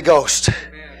Holy Ghost,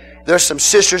 there's some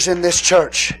sisters in this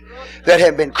church that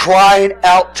have been crying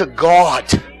out to God.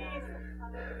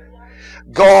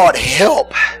 God,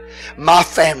 help my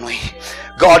family.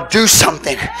 God, do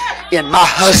something in my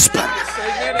husband.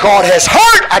 God has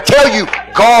heard, I tell you,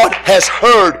 God has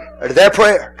heard their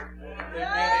prayer.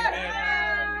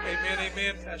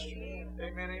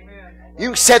 You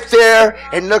can sit there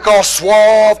and look all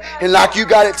suave and like you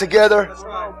got it together.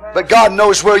 But God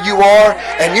knows where you are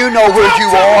and you know where you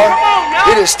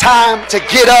are. It is time to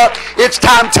get up. It's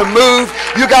time to move.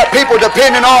 You got people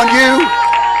depending on you.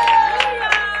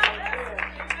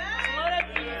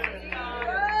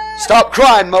 Stop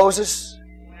crying, Moses.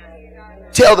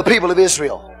 Tell the people of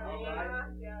Israel,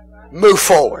 move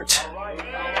forward.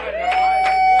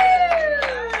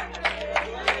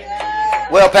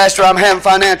 Well, Pastor, I'm having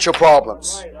financial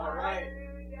problems.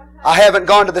 I haven't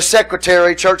gone to the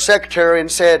secretary, church secretary,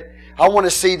 and said, I want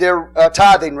to see their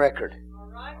tithing record.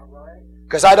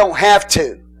 Because I don't have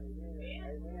to.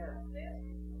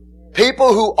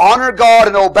 People who honor God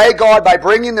and obey God by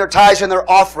bringing their tithes and their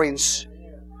offerings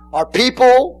are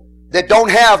people that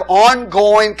don't have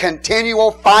ongoing,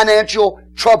 continual financial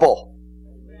trouble.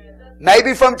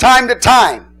 Maybe from time to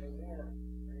time.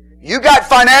 You got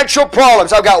financial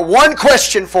problems. I've got one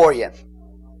question for you.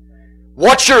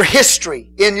 What's your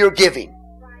history in your giving?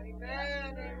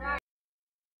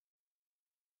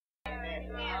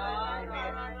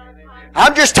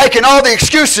 I'm just taking all the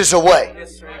excuses away.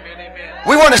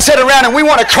 We want to sit around and we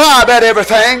want to cry about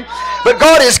everything. But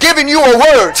God has given you a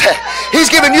word. He's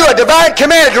given you a divine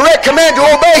command, a direct command to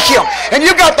obey Him. And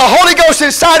you've got the Holy Ghost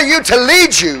inside of you to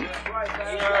lead you.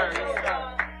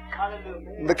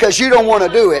 Because you don't want to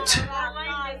do it.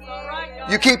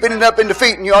 You keep ending up in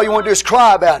defeat and all you want to do is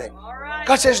cry about it.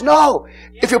 God says, no.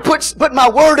 If you put my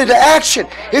word into action,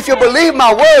 if you believe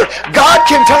my word, God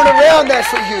can turn around that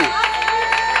for you.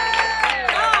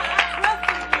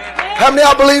 How many of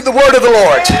y'all believe the word of the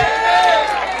Lord?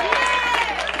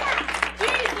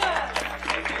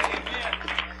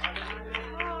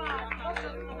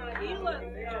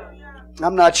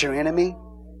 I'm not your enemy.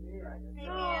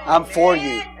 I'm for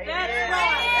you.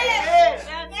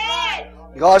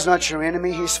 God's not your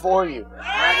enemy. He's for you.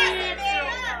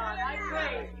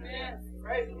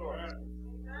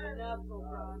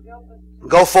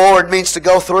 Go forward means to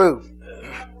go through.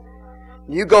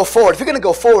 You go forward. If you're going to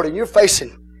go forward and you're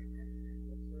facing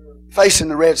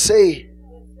the Red Sea,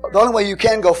 the only way you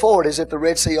can go forward is if the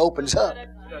Red Sea opens up.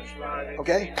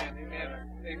 Okay?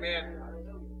 Amen.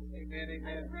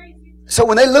 So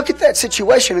when they look at that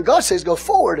situation and God says go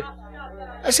forward,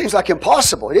 that seems like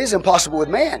impossible. It is impossible with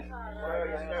man.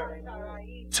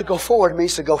 To go forward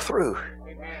means to go through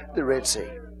the Red Sea.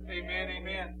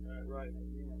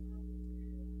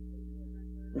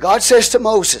 God says to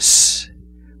Moses,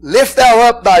 lift thou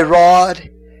up thy rod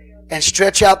and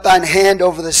stretch out thine hand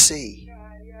over the sea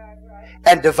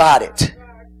and divide it.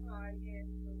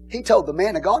 He told the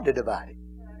man of God to divide it.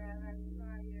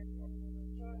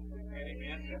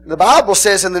 The Bible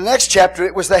says in the next chapter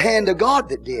it was the hand of God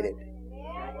that did it.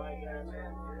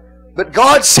 But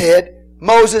God said,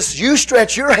 Moses, you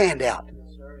stretch your hand out.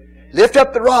 Lift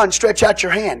up the rod and stretch out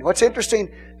your hand. What's interesting,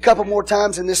 a couple more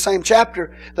times in this same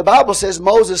chapter, the Bible says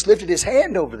Moses lifted his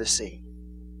hand over the sea.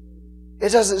 It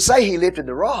doesn't say he lifted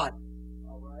the rod.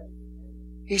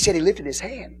 He said he lifted his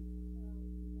hand.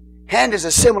 Hand is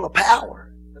a symbol of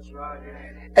power.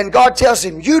 And God tells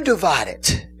him, you divide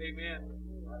it.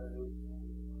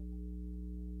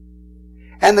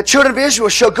 And the children of Israel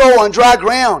shall go on dry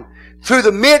ground through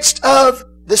the midst of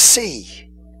the sea.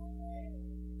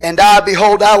 And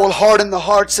behold, I will harden the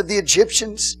hearts of the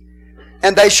Egyptians,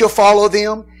 and they shall follow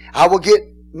them. I will get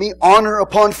me honor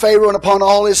upon Pharaoh and upon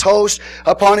all his hosts,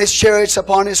 upon his chariots,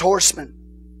 upon his horsemen.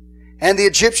 And the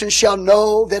Egyptians shall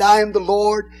know that I am the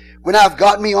Lord when I've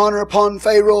got me honor upon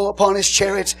Pharaoh, upon his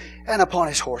chariots, and upon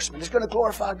his horsemen. It's going to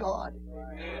glorify God.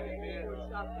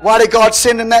 Why did God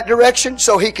send him that direction?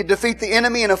 So he could defeat the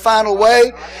enemy in a final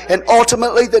way, and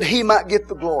ultimately that he might get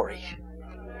the glory.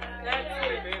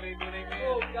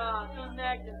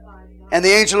 And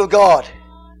the angel of God,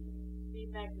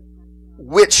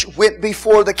 which went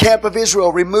before the camp of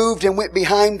Israel, removed and went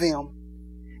behind them.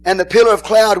 And the pillar of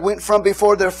cloud went from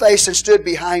before their face and stood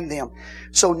behind them.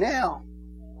 So now,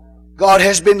 God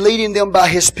has been leading them by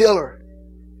His pillar.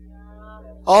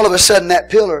 All of a sudden that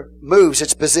pillar moves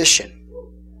its position.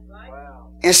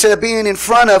 Instead of being in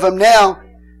front of them, now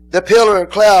the pillar of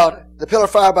cloud, the pillar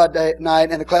of fire by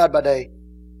night and the cloud by day,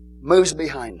 moves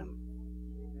behind them.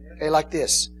 Okay, like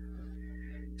this.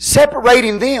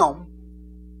 Separating them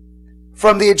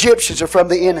from the Egyptians or from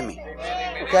the enemy.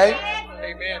 Okay?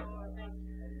 Amen.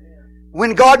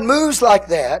 When God moves like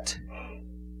that,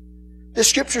 the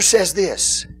Scripture says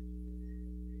this.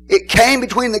 It came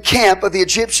between the camp of the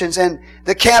Egyptians and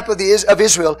the camp of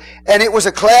Israel, and it was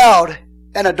a cloud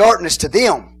and a darkness to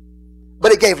them.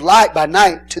 But it gave light by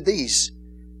night to these,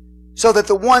 so that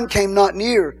the one came not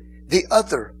near the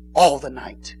other all the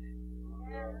night.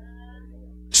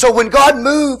 So when God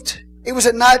moved, it was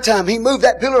at nighttime. He moved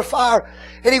that pillar of fire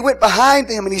and He went behind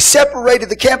them and He separated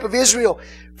the camp of Israel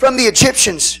from the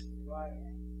Egyptians.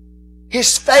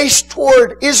 His face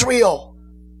toward Israel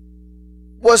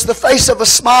was the face of a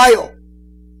smile.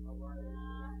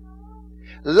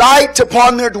 Light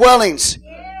upon their dwellings.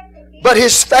 But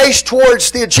His face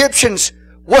towards the Egyptians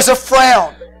was a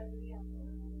frown.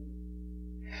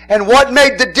 And what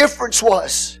made the difference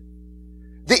was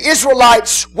the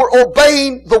Israelites were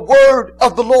obeying the word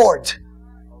of the Lord.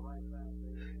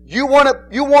 You want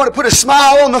to put a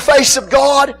smile on the face of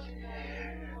God?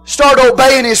 Start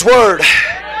obeying His word.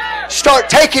 Start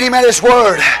taking Him at His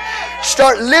word.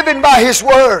 Start living by His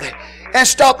word. And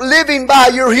stop living by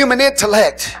your human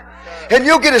intellect. And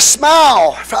you'll get a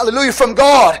smile, hallelujah, from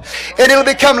God. And it'll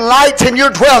become light in your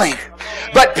dwelling.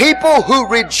 But people who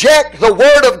reject the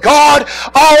Word of God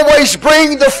always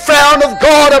bring the frown of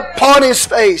God upon His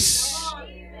face.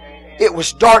 It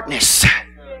was darkness.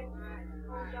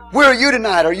 Where are you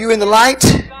tonight? Are you in the light?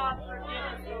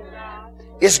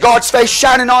 Is God's face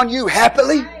shining on you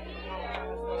happily?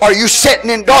 Are you sitting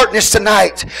in darkness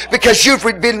tonight because you've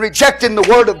been rejecting the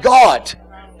Word of God?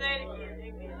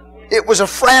 It was a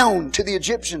frown to the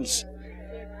Egyptians,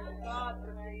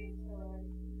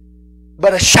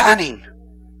 but a shining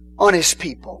on His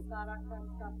people.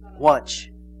 Watch.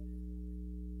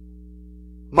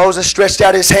 Moses stretched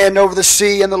out his hand over the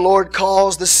sea, and the Lord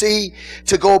caused the sea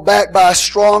to go back by a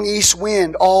strong east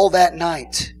wind all that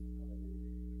night,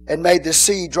 and made the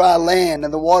sea dry land,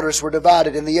 and the waters were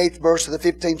divided. In the 8th verse of the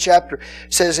 15th chapter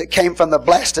says it came from the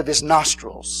blast of His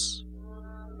nostrils.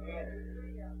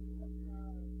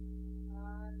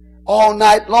 All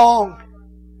night long,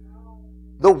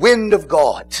 the wind of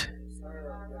God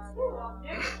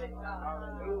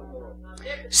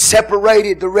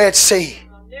separated the Red Sea,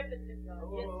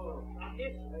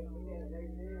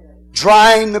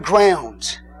 drying the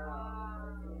ground,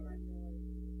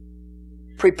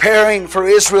 preparing for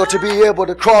Israel to be able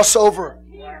to cross over,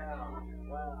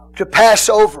 to pass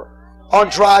over on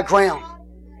dry ground.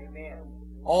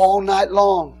 All night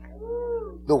long,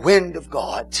 the wind of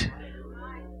God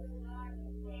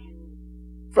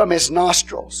from His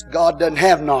nostrils. God doesn't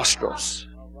have nostrils.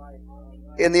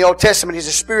 In the Old Testament, He's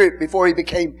a spirit. Before He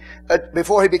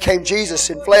became Jesus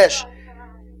in flesh,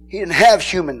 He didn't have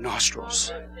human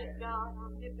nostrils.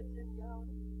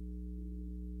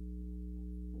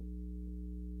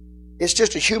 It's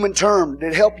just a human term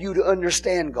that help you to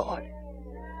understand God.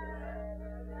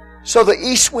 So the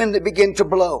east wind that began to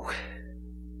blow,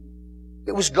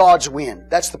 it was God's wind.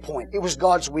 That's the point. It was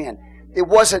God's wind. It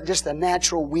wasn't just a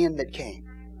natural wind that came.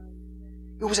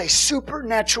 It was a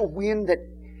supernatural wind that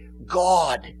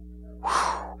God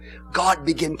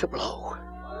began to blow.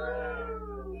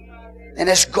 And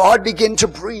as God began to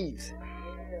breathe,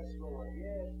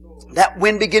 that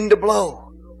wind began to blow.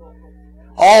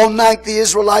 All night the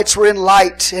Israelites were in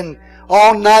light, and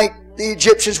all night the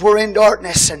Egyptians were in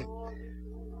darkness. And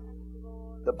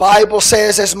the Bible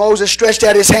says, as Moses stretched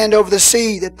out his hand over the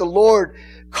sea, that the Lord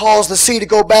caused the sea to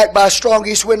go back by a strong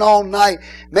east wind all night,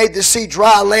 made the sea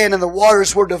dry land, and the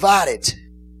waters were divided.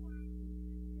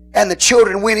 And the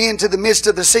children went into the midst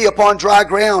of the sea upon dry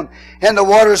ground, and the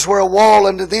waters were a wall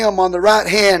unto them on the right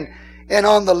hand and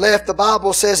on the left. The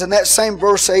Bible says in that same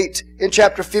verse 8 in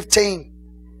chapter 15,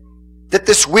 that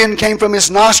this wind came from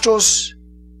His nostrils,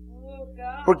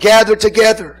 were gathered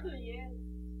together.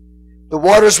 The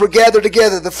waters were gathered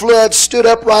together. The floods stood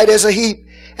upright as a heap,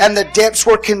 and the depths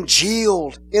were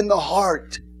congealed in the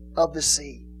heart of the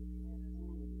sea.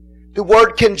 The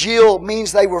word congeal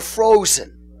means they were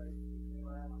frozen.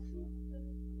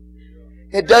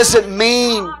 It doesn't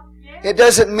mean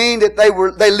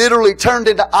that they literally turned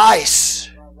into ice.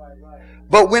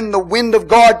 But when the wind of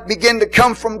God began to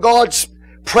come from God's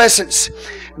presence,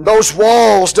 those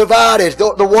walls divided,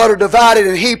 the water divided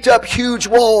and heaped up huge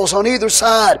walls on either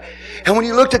side. And when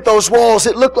you looked at those walls,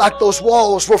 it looked like those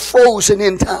walls were frozen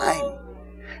in time.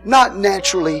 Not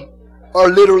naturally or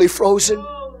literally frozen,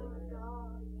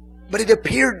 but it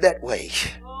appeared that way.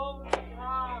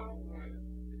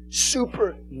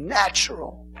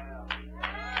 Supernatural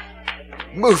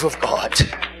move of God.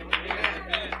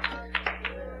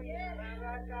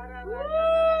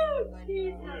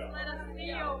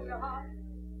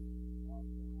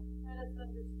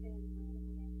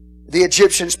 The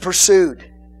Egyptians pursued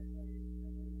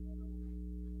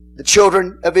the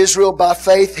children of Israel by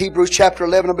faith. Hebrews chapter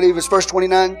 11, I believe it's verse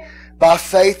 29. By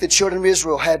faith, the children of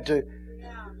Israel had to,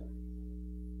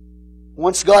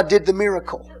 once God did the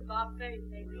miracle,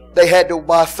 they had to,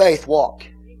 by faith, walk.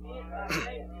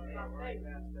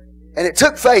 And it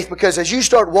took faith, because as you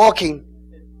start walking,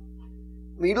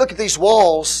 when you look at these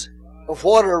walls of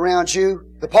water around you,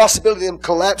 the possibility of them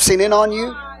collapsing in on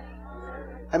you,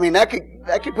 I mean, that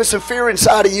could put some fear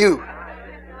inside of you.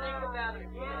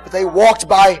 But they walked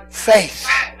by faith.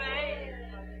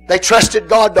 They trusted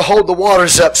God to hold the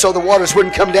waters up so the waters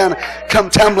wouldn't come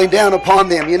tumbling down upon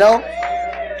them, you know.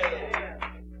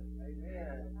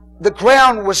 The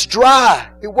ground was dry.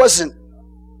 It wasn't.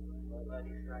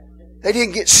 They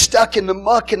didn't get stuck in the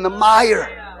muck and the mire.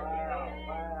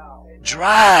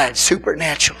 Dried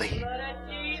supernaturally.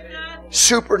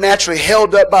 Supernaturally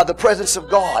held up by the presence of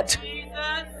God.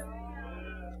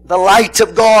 The light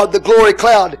of God, the glory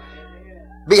cloud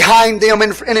behind them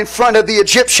and in front of the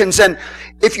Egyptians. And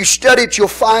if you study it, you'll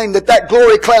find that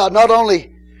glory cloud not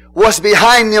only was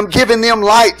behind them, giving them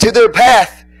light to their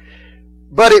path,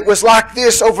 but it was like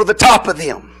this over the top of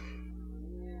them.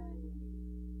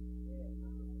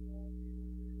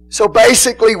 So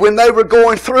basically, when they were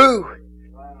going through,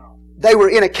 they were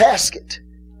in a casket.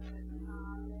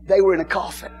 They were in a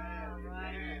coffin.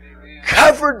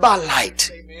 Covered by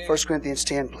light. 1 Corinthians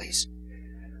 10, please.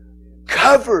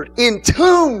 Covered,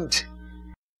 entombed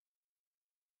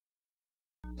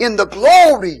in the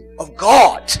glory of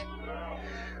God.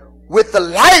 with the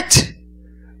light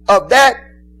of that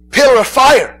pillar of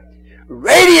fire,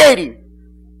 radiating,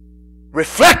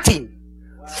 reflecting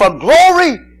from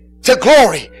glory to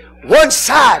glory, one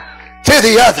side to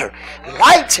the other.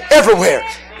 Light everywhere.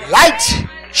 Light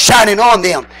shining on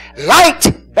them.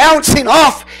 Light bouncing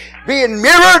off, being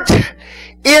mirrored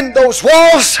in those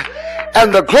walls,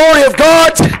 and the glory of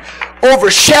God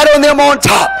overshadowing them on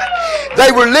top.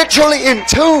 They were literally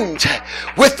entombed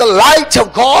with the light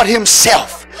of God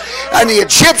Himself. And the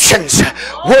Egyptians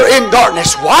were in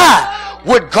darkness. Why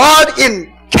would God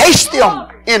encase them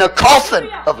in a coffin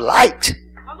of light?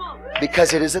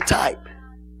 Because it is a type.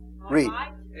 Read.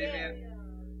 Amen.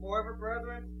 Moreover,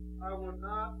 brethren, I will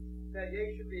not that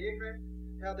ye should be ignorant,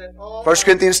 how that all 1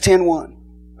 Corinthians 10:1.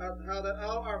 How that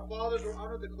all our fathers were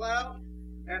under the cloud,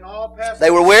 and all passed. They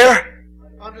were where?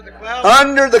 Under the cloud.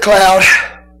 Under the cloud.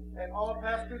 And all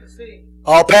passed through the sea.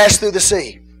 All passed through the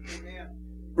sea. Amen.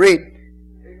 Read.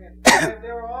 Amen. And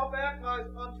they were all baptized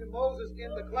unto Moses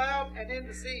in the cloud and in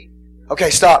the sea.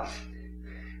 Okay, stop.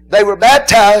 They were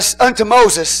baptized unto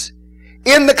Moses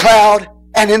in the cloud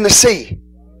and in the sea.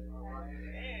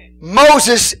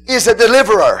 Moses is a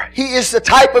deliverer. He is the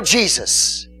type of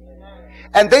Jesus.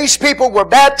 And these people were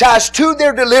baptized to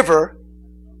their deliverer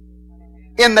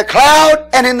in the cloud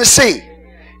and in the sea.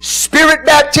 Spirit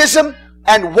baptism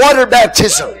and water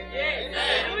baptism.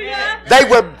 They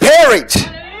were buried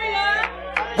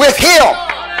with Him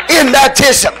in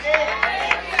baptism.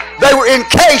 They were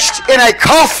encased in a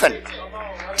coffin,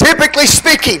 typically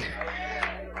speaking,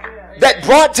 that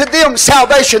brought to them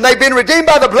salvation. They've been redeemed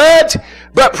by the blood,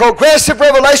 but progressive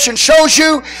revelation shows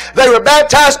you they were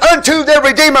baptized unto their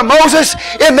Redeemer Moses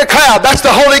in the cloud. That's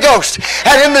the Holy Ghost.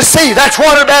 And in the sea, that's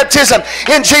water baptism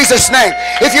in Jesus' name.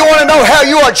 If you want to know how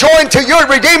you are joined to your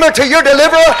Redeemer, to your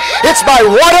Deliverer, it's by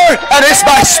water and it's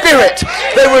by Spirit.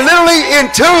 They were literally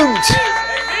entombed.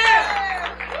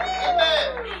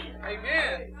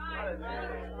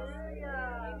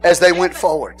 As they went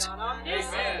forward.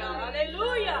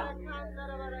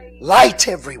 Light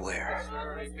everywhere.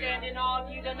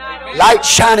 Light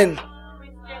shining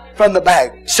from the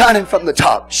back, shining from the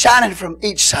top, shining from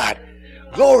each side.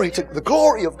 The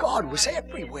glory of God was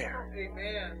everywhere.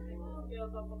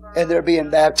 And they're being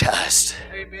baptized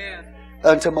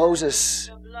unto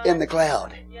Moses in the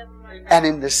cloud and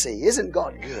in the sea. Isn't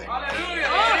God good?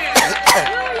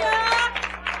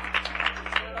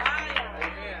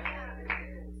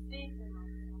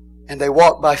 And they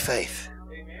walked by faith.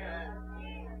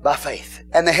 By faith.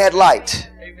 And they had light.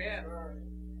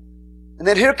 And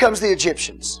then here comes the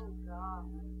Egyptians.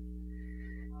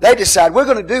 They decide we're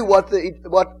going to do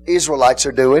what Israelites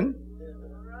are doing.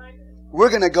 We're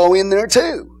going to go in there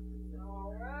too.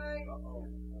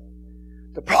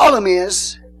 The problem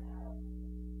is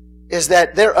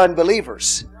that they're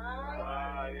unbelievers.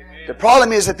 The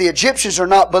problem is that the Egyptians are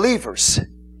not believers.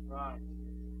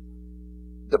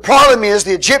 The problem is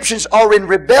the Egyptians are in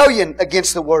rebellion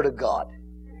against the Word of God.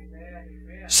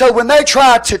 So when they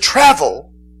try to travel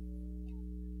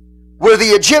where the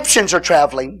Egyptians are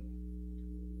traveling,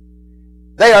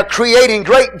 they are creating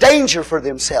great danger for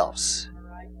themselves.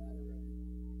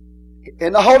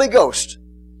 In the Holy Ghost,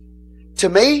 to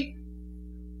me,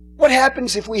 what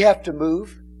happens if we have to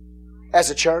move as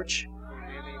a church?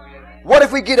 What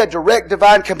if we get a direct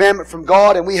divine commandment from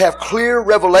God and we have clear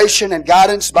revelation and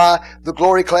guidance by the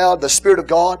glory cloud, the Spirit of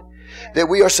God, that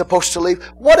we are supposed to leave?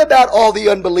 What about all the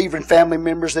unbelieving family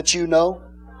members that you know?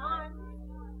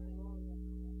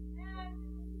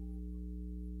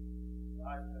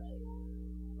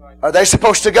 Are they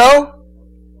supposed to go?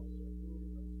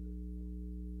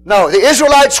 No, the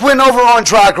Israelites went over on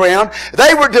dry ground.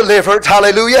 They were delivered,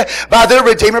 hallelujah, by their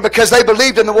Redeemer because they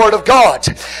believed in the Word of God.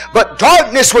 But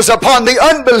darkness was upon the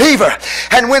unbeliever.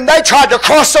 And when they tried to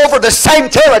cross over the same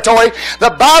territory,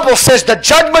 the Bible says the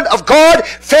judgment of God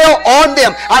fell on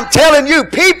them. I'm telling you,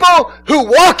 people who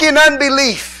walk in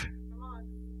unbelief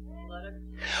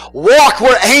walk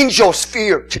where angels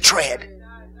fear to tread.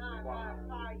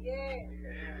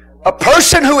 A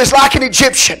person who is like an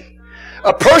Egyptian,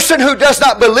 a person who does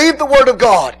not believe the Word of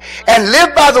God and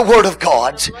live by the Word of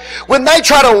God, when they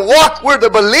try to walk where the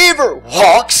believer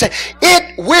walks,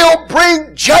 it will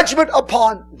bring judgment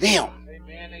upon them.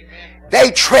 They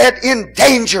tread in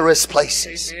dangerous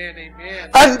places.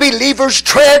 Unbelievers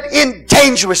tread in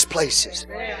dangerous places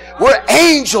where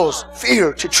angels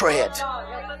fear to tread.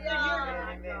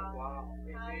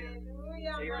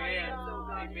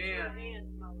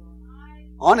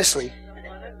 Honestly,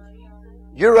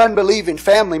 your unbelieving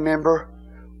family member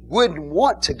wouldn't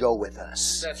want to go with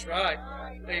us. That's right.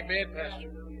 Amen,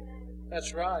 Pastor.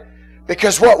 That's right.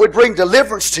 Because what would bring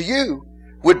deliverance to you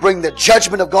would bring the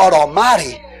judgment of God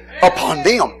Almighty upon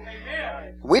them.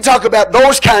 We talk about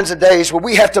those kinds of days where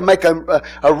we have to make a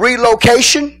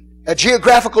relocation, a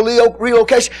geographical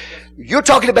relocation. You're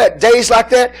talking about days like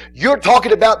that. You're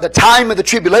talking about the time of the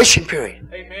tribulation period.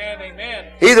 Amen,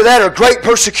 amen. Either that or great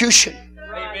persecution.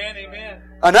 Amen, amen.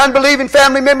 An unbelieving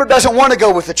family member doesn't want to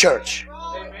go with the church.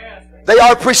 Amen. They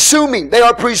are presuming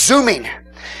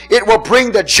it will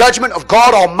bring the judgment of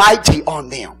God Almighty on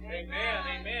them. Amen,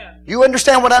 amen. You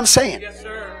understand what I'm saying? Yes,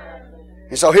 sir.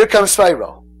 And so here comes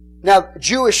Pharaoh. Now,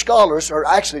 Jewish scholars, or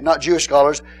actually not Jewish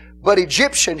scholars, but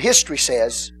Egyptian history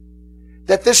says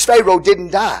that this Pharaoh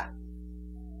didn't die.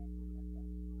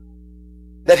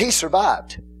 That he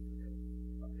survived.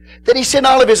 That he sent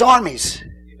all of his armies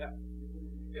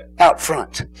out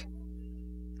front.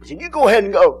 He said, you go ahead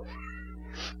and go.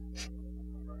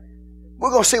 We're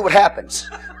going to see what happens.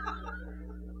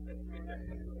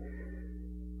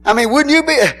 I mean, wouldn't you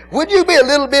be a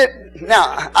little bit...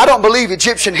 Now, I don't believe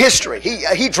Egyptian history.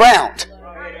 He drowned.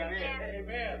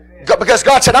 Because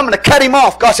God said, I'm going to cut him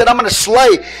off. God said, I'm going to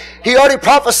slay. He already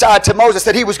prophesied to Moses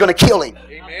that he was going to kill him.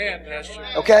 Amen, Pastor.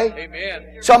 Okay?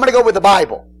 Amen. So I'm going to go with the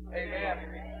Bible. Amen.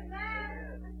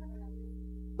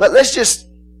 But let's just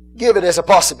give it as a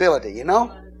possibility, you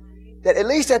know? That at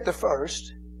least at the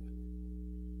first,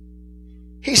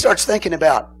 he starts thinking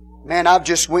about, man, I've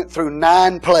just went through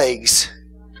 9 plagues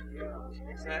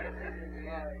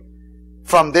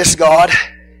from this God.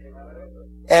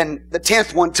 And the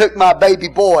 10th one took my baby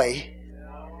boy.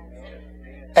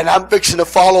 And I'm fixing to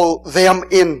follow them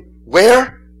in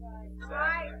where?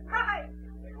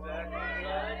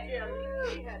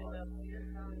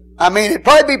 I mean, it'd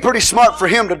probably be pretty smart for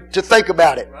him to think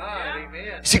about it.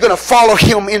 Is he going to follow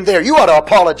him in there? You ought to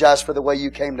apologize for the way you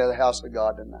came to the house of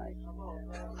God tonight.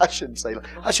 I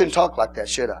shouldn't talk like that,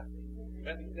 should I?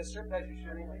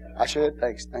 I should.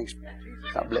 Thanks.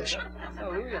 God bless you.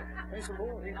 Hallelujah. Praise the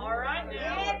Lord. All right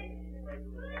now.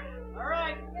 All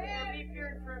right. Be fear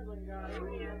and trembling, God.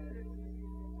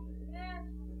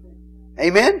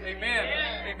 Amen?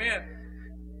 Amen. Amen.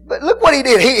 But look what he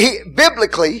did. He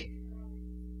biblically,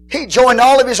 he joined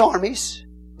all of his armies,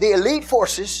 the elite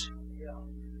forces.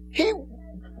 He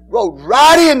rode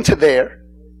right into there.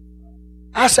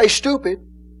 I say stupid.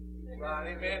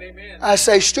 Right. Amen. Amen. I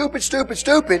say stupid.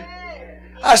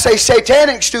 I say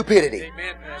satanic stupidity.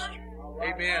 Amen, Pastor.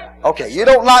 Amen. Okay, you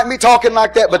don't like me talking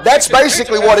like that, but that's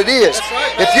basically what it is.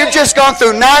 If you've just gone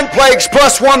through 9 plagues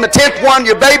plus one, the 10th one,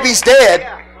 your baby's dead,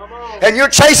 and you're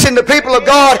chasing the people of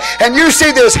God, and you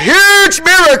see this huge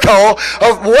miracle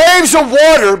of waves of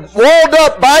water walled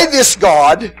up by this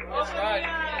God, That's right.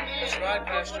 That's right,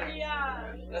 Pastor.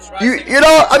 That's right. you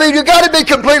know, I mean, you got to be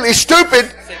completely stupid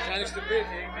Satanic stupidity.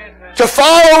 Amen, Pastor. to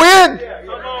follow in,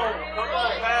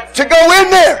 to go in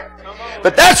there.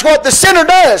 But that's what the sinner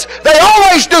does. They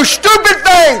always do stupid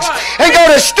things and go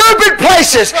to stupid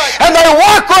places, and they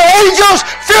walk where angels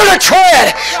fear to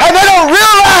tread, and they don't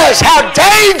realize how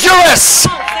dangerous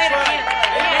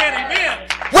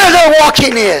where they're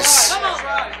walking is.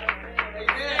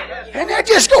 And they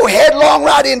just go headlong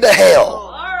right into hell.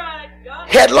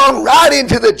 Headlong right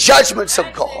into the judgments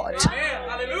of God.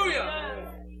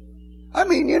 I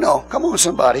mean, you know, come on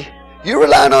somebody. You're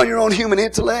relying on your own human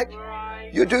intellect.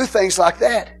 You do things like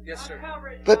that. Yes, sir.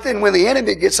 But then when the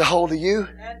enemy gets a hold of you,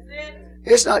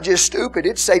 it's not just stupid,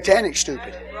 it's satanic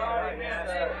stupid.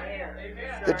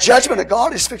 The judgment of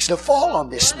God is fixing to fall on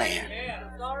this man.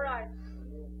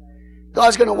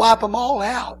 God's going to wipe them all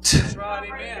out.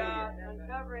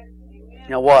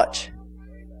 Now watch.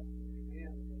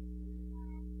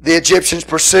 The Egyptians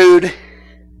pursued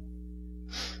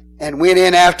and went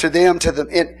in after them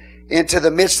into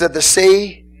the midst of the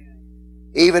sea.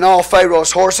 Even all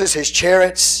Pharaoh's horses, his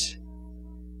chariots,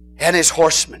 and his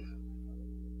horsemen.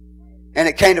 And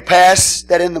it came to pass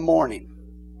that in the morning,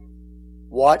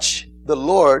 watch, the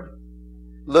Lord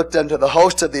looked unto the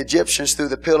host of the Egyptians through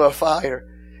the pillar of fire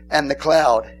and the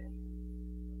cloud,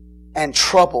 and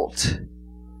troubled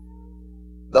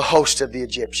the host of the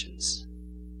Egyptians.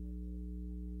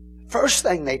 First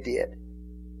thing they did,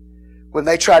 when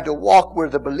they tried to walk where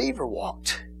the believer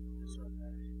walked,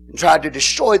 and tried to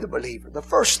destroy the believer, the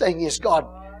first thing is God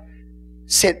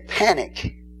sent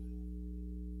panic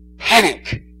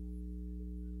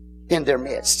in their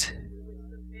midst.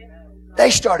 They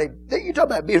started, you talk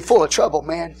about being full of trouble,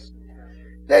 man.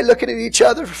 They're looking at each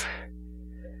other,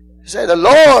 say, the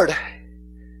Lord,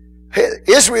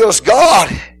 Israel's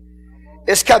God,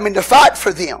 is coming to fight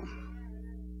for them.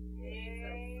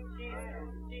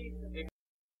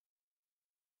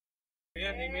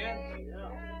 Amen.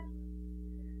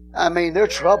 I mean, they're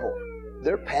troubled.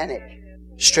 They're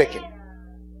panic-stricken.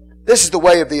 This is the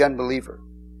way of the unbeliever.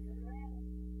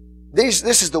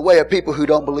 This is the way of people who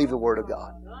don't believe the Word of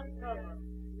God.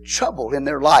 Trouble in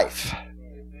their life.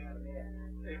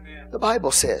 The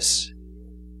Bible says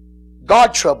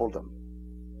God troubled them.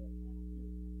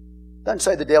 Doesn't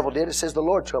say the devil did. It says the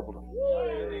Lord troubled them.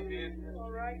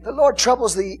 The Lord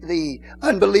troubles the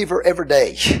unbeliever every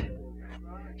day.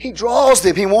 He draws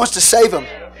them. He wants to save them.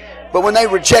 But when they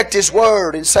reject His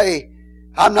Word and say,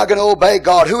 I'm not going to obey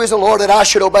God, who is the Lord that I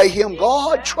should obey Him?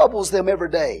 God troubles them every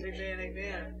day.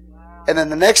 And then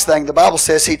the next thing, the Bible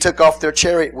says He took off their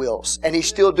chariot wheels. And He's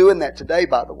still doing that today,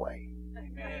 by the way.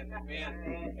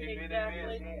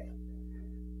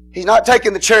 He's not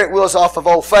taking the chariot wheels off of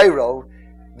old Pharaoh.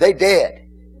 They dead.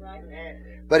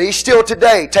 But He's still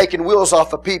today taking wheels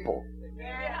off of people.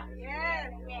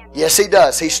 Yes, He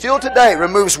does. He still today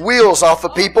removes wheels off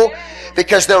of people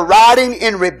because they're riding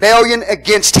in rebellion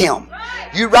against Him.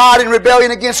 You ride in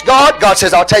rebellion against God, God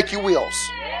says, I'll take you wheels.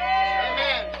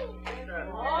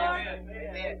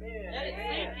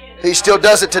 He still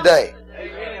does it today.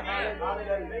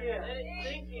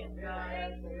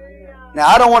 Now,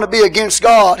 I don't want to be against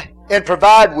God and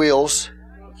provide wheels.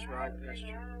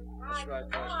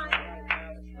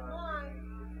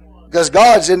 Because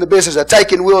God's in the business of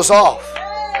taking wheels off.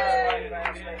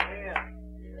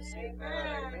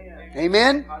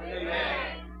 Amen?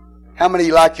 How many of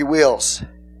you like your wheels?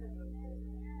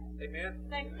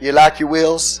 You like your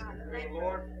wheels?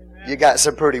 You got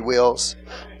some pretty wheels.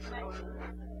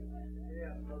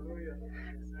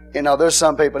 You know, there's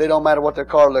some people, it don't matter what their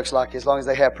car looks like as long as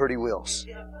they have pretty wheels.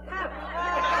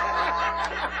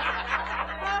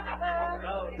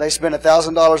 They spend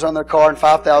 $1,000 on their car and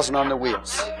 $5,000 on their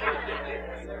wheels.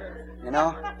 You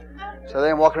know? So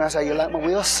they walk around and say, you like my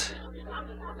wheels?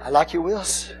 I like your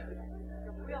wheels.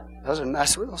 Those are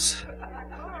nice wheels.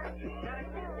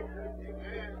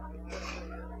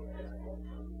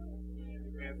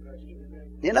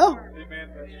 You know?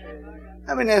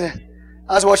 I mean,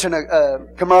 I was watching a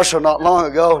commercial not long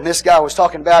ago, and this guy was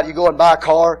talking about you go and buy a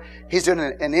car. He's doing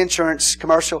an insurance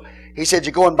commercial. He said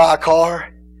you go and buy a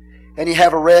car, and you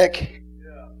have a wreck,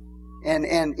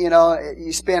 and you know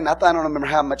you spend. I don't remember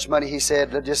how much money he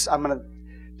said. Just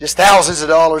thousands of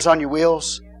dollars on your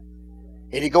wheels,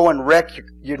 and you go and wreck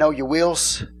your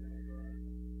wheels.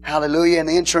 Hallelujah! And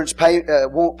the insurance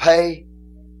won't pay.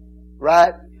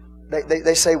 Right?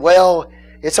 They say, well,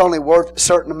 it's only worth a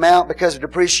certain amount because of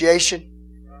depreciation.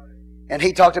 And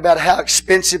he talked about how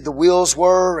expensive the wheels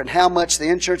were and how much the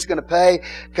insurance is going to pay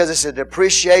because it's a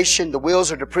depreciation. The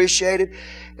wheels are depreciated.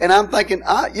 And I'm thinking,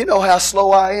 you know how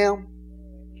slow I am?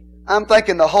 I'm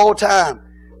thinking the whole time,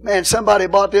 man, somebody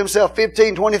bought themselves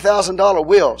 $15,000, $20,000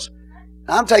 wheels.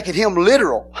 I'm taking him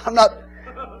literal. I'm not.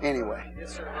 Anyway.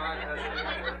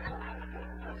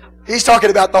 He's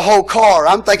talking about the whole car.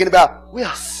 I'm thinking about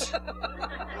wheels.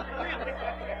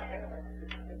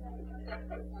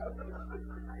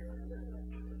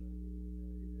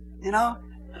 You know,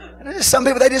 some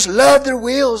people, they just love their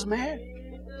wheels, man.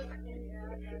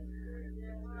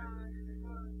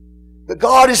 But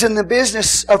God is in the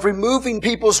business of removing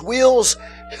people's wheels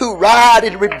who ride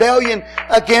in rebellion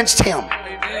against Him.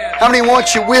 How many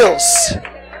want your wheels?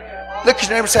 Look at your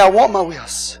neighbor and say, I want my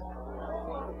wheels.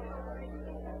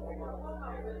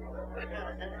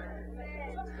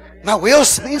 My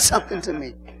wheels mean something to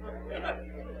me.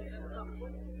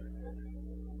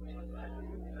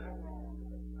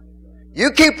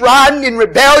 You keep riding in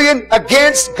rebellion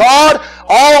against God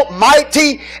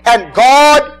Almighty, and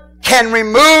God can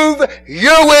remove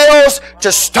your wheels to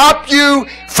stop you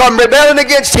from rebelling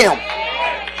against Him.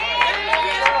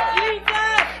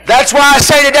 That's why I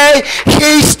say today,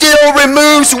 He still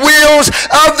removes wheels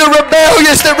of the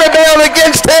rebellious that rebel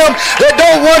against Him, that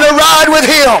don't want to ride with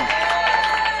Him.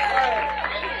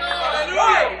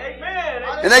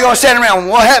 And they're going to stand around,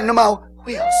 what happened to my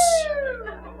wheels?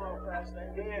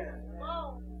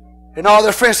 And all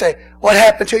their friends say, what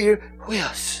happened to your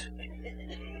wheels?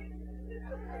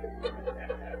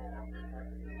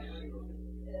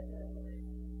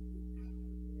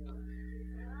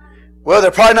 Well, they're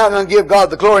probably not going to give God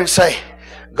the glory and say,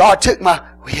 God took my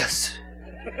wheels.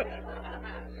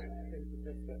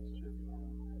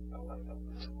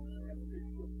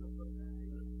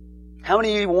 How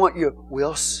many of you want your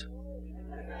wheels?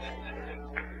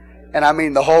 And I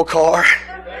mean the whole car.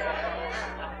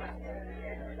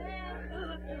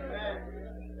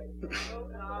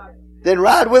 Then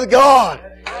ride with God.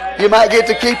 You might get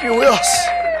to keep your wheels.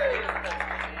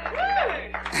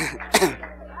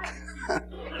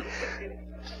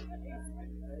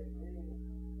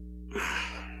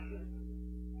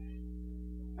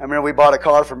 I remember we bought a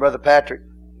car from Brother Patrick.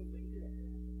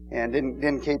 And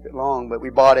didn't keep it long, but we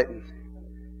bought it. And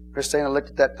Christina looked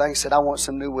at that thing and said, I want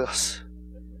some new wheels.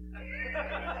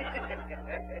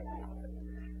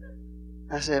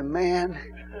 I said, man,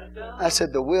 I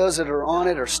said, the wheels that are on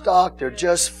it are stock. They're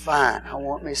just fine. I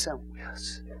want me some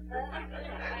wheels.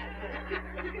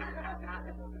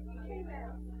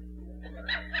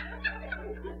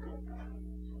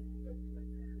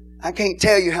 I can't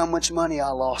tell you how much money I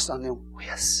lost on them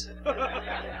wheels.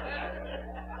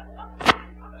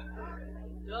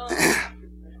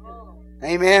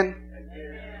 Amen.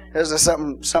 There's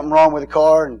something wrong with the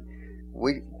car, and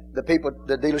the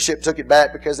dealership took it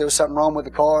back because there was something wrong with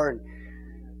the car, and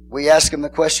we asked them the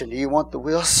question, do you want the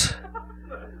wheels?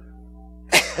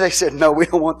 They said, no, we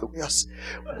don't want the wheels.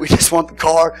 We just want the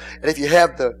car, and if you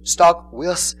have the stock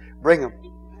wheels, bring them.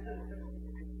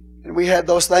 And we had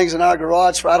those things in our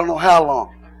garage for I don't know how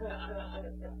long.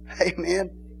 Amen.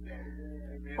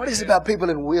 What is it about people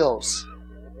in wheels?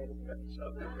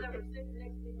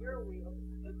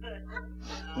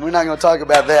 We're not going to talk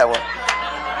about that one.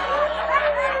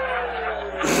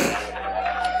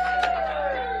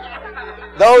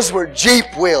 Those were Jeep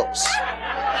wheels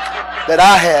that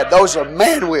I had. Those are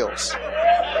man wheels.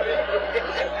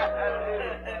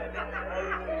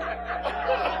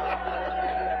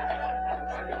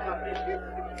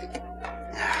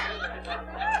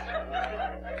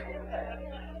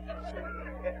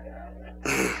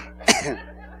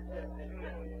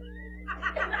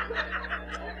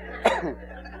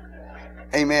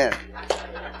 Amen.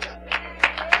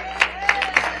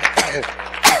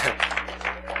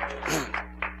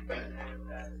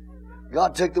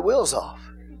 God took the wheels off.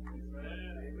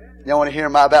 Y'all want to hear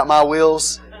about my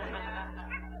wheels?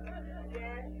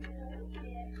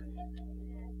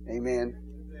 Amen.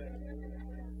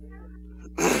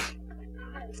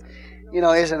 You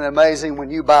know, isn't it amazing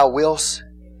when you buy wheels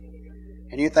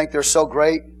and you think they're so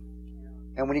great,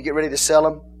 and when you get ready to sell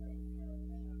them,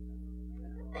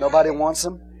 nobody wants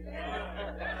them?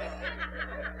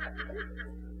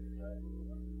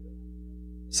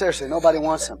 Seriously, nobody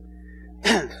wants them.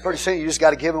 Pretty soon you just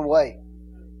got to give them away.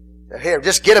 Here,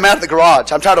 just get them out of the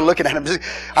garage. I'm tired of looking at them.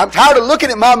 I'm tired of looking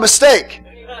at my mistake.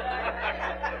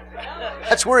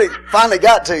 That's where it finally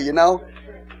got to, you know.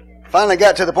 Finally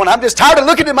got to the point. I'm just tired of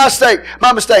looking at my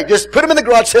mistake. Just put them in the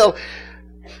garage sale.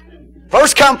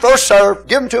 First come, first serve.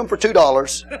 Give them to them for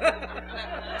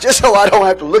 $2. Just so I don't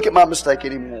have to look at my mistake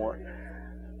anymore.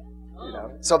 You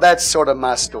know. So that's sort of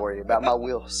my story about my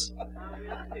wheels.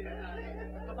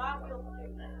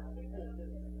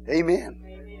 Amen.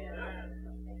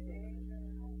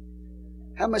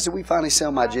 How much did we finally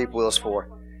sell my Jeep wheels for?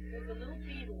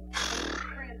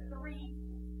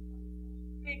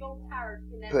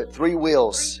 Put 3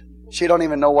 wheels. She don't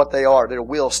even know what they are. They're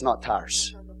wheels, not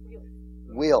tires.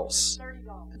 Wheels.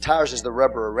 The tires is the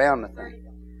rubber around the thing.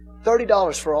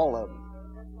 $30 for all of them.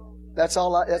 That's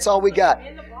all we got.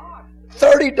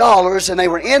 $30, and they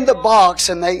were in the box,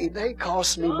 and they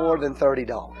cost me more than $30.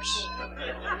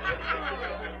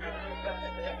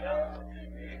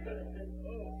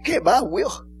 You can't buy a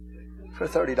wheel for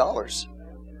 $30.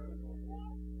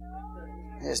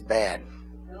 It's bad.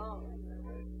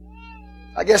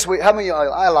 I guess how many of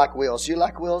you, I like wheels. You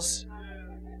like wheels?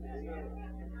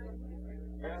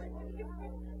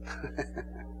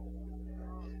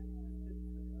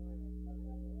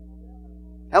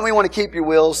 How many want to keep your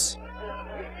wheels?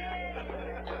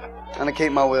 I'm going to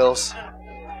keep my wheels.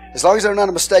 As long as they're not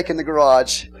a mistake in the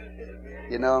garage,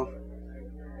 you know.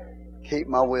 Keep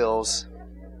my wheels.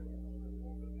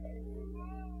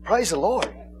 Praise the Lord.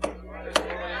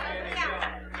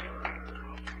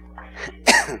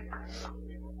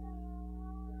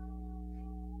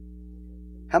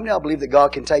 How many of y'all believe that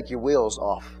God can take your wheels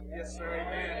off? Yes, sir.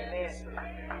 Amen. Yes, sir.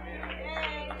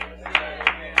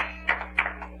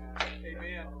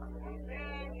 Amen.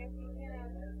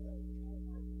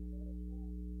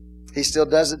 He still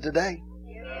does it today.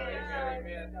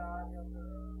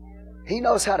 He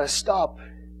knows how to stop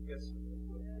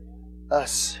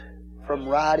us from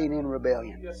riding in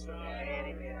rebellion. Yes, sir.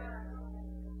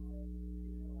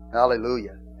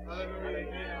 Hallelujah.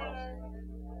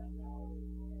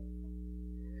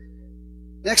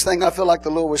 Next thing I feel like the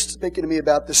Lord was speaking to me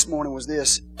about this morning was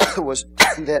this, was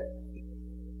that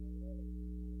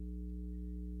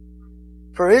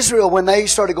for Israel, when they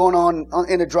started going on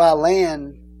in a dry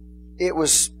land, it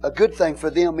was a good thing for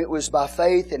them. It was by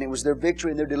faith, and it was their victory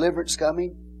and their deliverance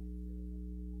coming.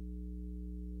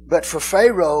 But for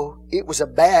Pharaoh, it was a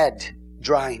bad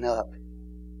drying up.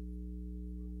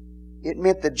 It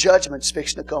meant the judgment's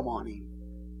fixing to come on him.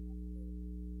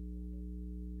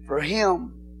 For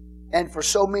him, And for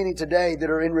so many today that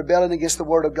are in rebellion against the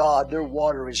Word of God, their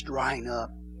water is drying up.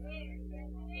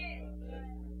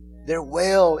 Their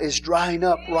well is drying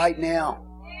up right now.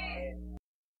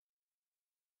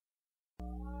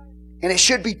 And it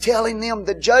should be telling them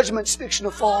the judgment's fixing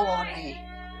to fall on me.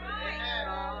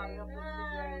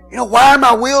 You know, why are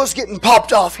my wheels getting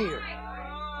popped off here?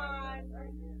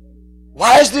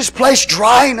 Why is this place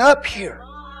drying up here?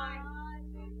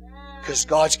 Because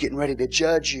God's getting ready to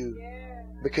judge you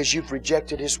because you've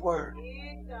rejected His Word.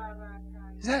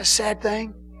 Isn't that a sad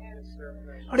thing?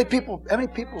 How many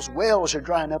people's wells are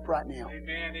drying up right now?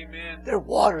 Amen, amen. Their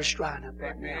water's drying up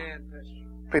right now.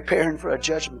 Preparing for a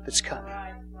judgment that's coming.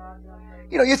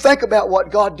 You know, you think about what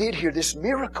God did here, this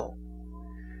miracle.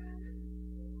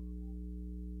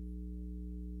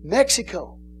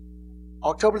 Mexico,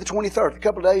 October the 23rd, a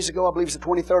couple of days ago, I believe it's the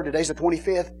 23rd, today's the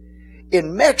 25th.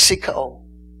 In Mexico,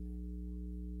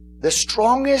 the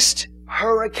strongest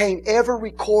hurricane ever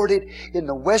recorded in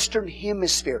the Western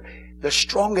Hemisphere, the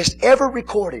strongest ever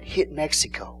recorded, hit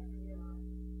Mexico.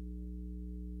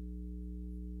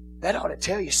 That ought to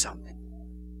tell you something.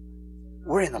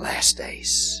 We're in the last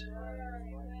days.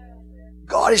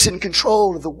 God is in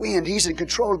control of the wind. He's in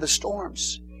control of the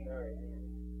storms.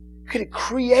 Could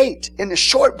create in a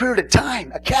short period of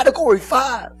time a Category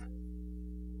 5,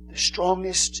 the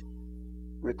strongest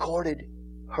recorded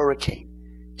hurricane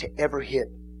to ever hit,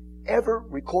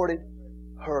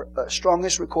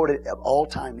 strongest recorded of all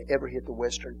time to ever hit the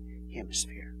Western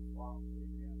Hemisphere.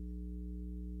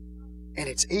 And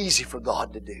it's easy for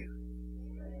God to do.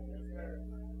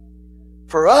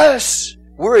 For us,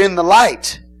 we're in the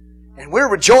light. And we're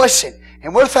rejoicing.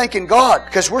 And we're thanking God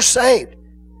because we're saved.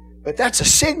 But that's a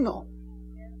signal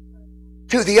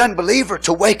to the unbeliever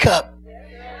to wake up.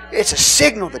 It's a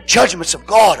signal the judgments of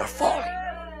God are falling.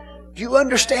 Do you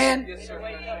understand?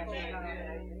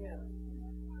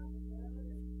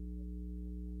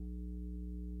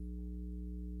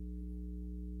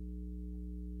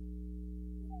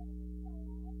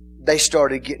 They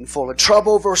started getting full of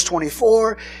trouble. Verse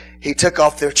 24, He took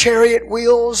off their chariot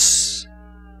wheels.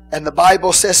 And the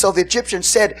Bible says, so the Egyptians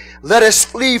said, let us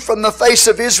flee from the face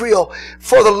of Israel,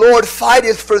 for the Lord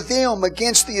fighteth for them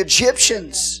against the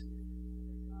Egyptians.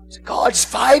 So God's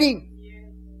fighting.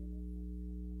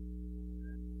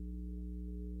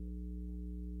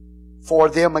 For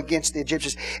them against the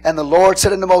Egyptians. And the Lord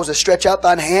said unto Moses, stretch out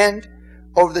thine hand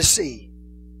over the sea,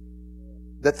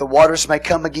 that the waters may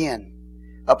come again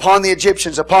upon the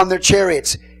Egyptians, upon their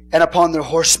chariots, and upon their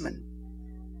horsemen.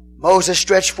 Moses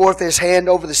stretched forth his hand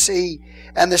over the sea,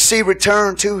 and the sea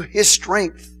returned to his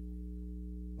strength.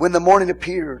 When the morning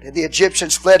appeared, and the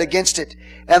Egyptians fled against it,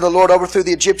 and the Lord overthrew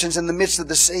the Egyptians in the midst of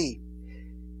the sea.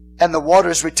 And the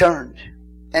waters returned,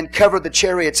 and covered the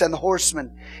chariots and the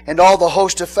horsemen, and all the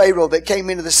host of Pharaoh that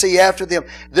came into the sea after them.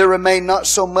 There remained not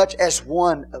so much as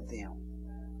one of them.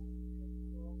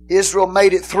 Israel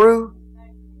made it through.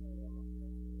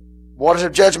 Waters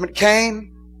of judgment came.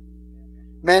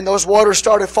 Man, those waters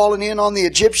started falling in on the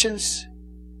Egyptians,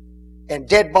 and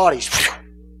dead bodies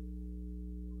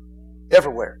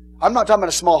everywhere. I'm not talking about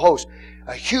a small host,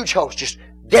 a huge host, just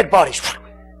dead bodies,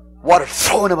 water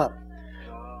throwing them up,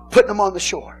 putting them on the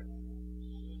shore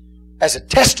as a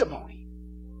testimony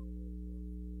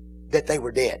that they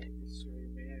were dead.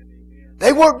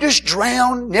 They weren't just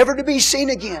drowned, never to be seen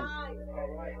again.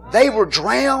 They were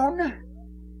drowned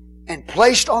and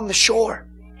placed on the shore,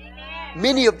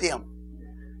 many of them,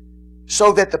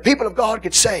 so that the people of God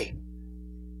could say,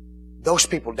 those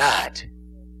people died.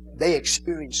 They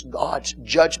experienced God's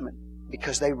judgment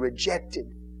because they rejected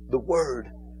the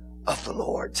word of the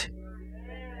Lord.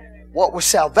 What was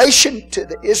salvation to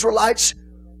the Israelites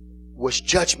was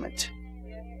judgment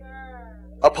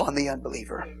upon the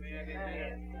unbeliever.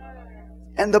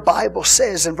 And the Bible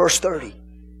says in verse 30,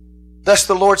 thus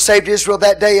the Lord saved Israel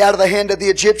that day out of the hand of the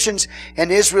Egyptians,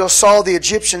 and Israel saw the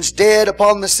Egyptians dead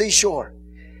upon the seashore.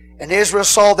 And Israel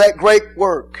saw that great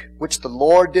work which the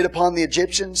Lord did upon the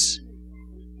Egyptians.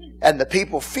 And the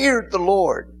people feared the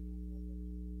Lord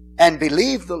and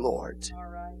believed the Lord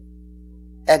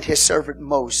and His servant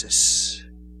Moses.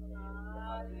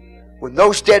 When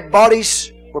those dead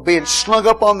bodies were being slung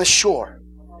up on the shore,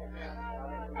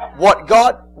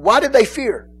 why did they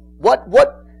fear? What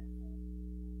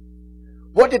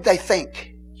did they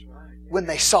think when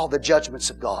they saw the judgments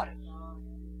of God?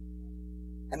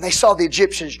 And they saw the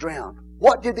Egyptians drown.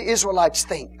 What did the Israelites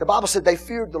think? The Bible said they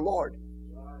feared the Lord.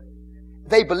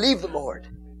 They believed the Lord.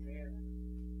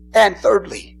 And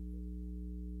thirdly,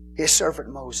 His servant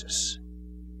Moses.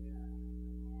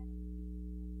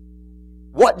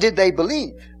 What did they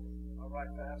believe?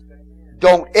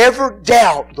 Don't ever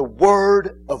doubt the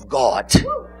Word of God.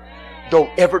 Don't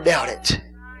ever doubt it.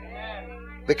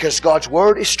 Because God's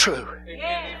Word is true.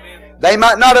 They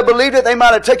might not have believed it. They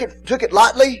might have took it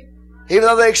lightly, even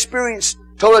though they experienced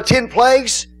total 10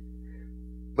 plagues.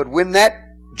 But when that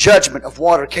judgment of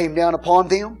water came down upon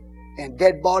them, and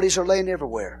dead bodies are laying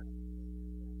everywhere,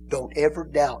 don't ever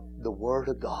doubt the Word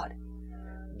of God.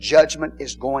 Judgment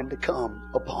is going to come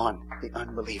upon the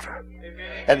unbeliever.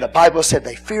 And the Bible said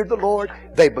they feared the Lord,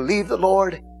 they believed the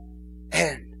Lord,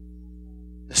 and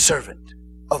the servant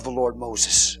of the Lord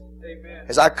Moses.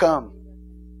 As I come,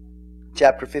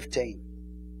 chapter 15.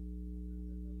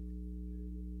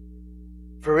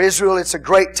 For Israel, it's a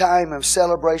great time of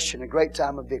celebration, a great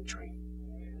time of victory.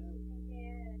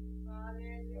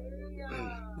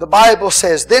 The Bible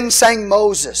says, Then sang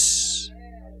Moses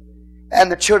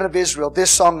and the children of Israel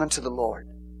this song unto the Lord.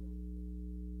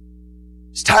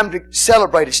 It's time to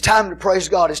celebrate. It's time to praise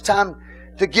God. It's time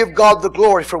to give God the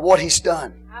glory for what He's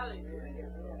done.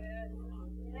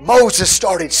 Moses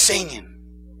started singing.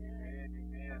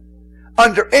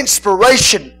 Under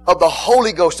inspiration of the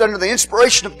Holy Ghost, under the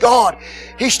inspiration of God,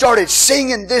 he started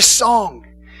singing this song.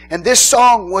 And this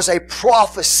song was a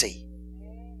prophecy.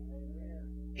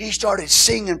 He started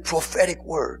singing prophetic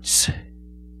words.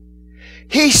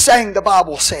 He sang, the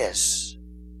Bible says,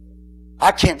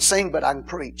 I can't sing, but I can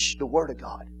preach the Word of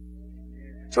God.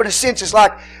 So in a sense, it's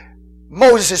like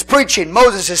Moses is preaching,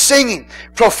 Moses is singing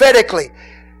prophetically.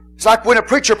 It's like when a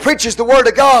preacher preaches the Word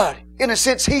of God. In a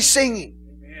sense, he's singing.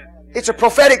 It's a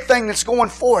prophetic thing that's going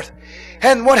forth.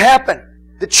 And what happened?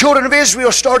 The children of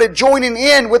Israel started joining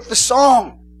in with the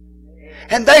song.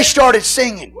 And they started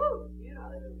singing.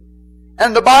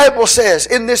 And the Bible says,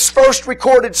 in this first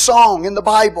recorded song in the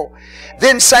Bible,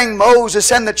 then sang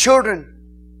Moses and the children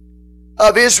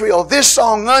of Israel this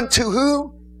song unto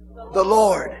who? The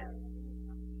Lord.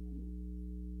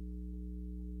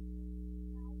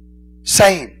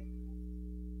 Saying,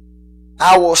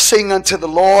 I will sing unto the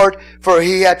Lord, for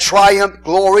He hath triumphed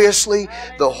gloriously.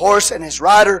 The horse and his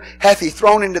rider hath He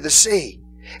thrown into the sea.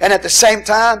 And at the same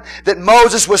time that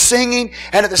Moses was singing,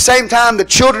 and at the same time the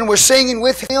children were singing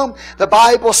with him, the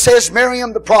Bible says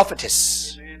Miriam the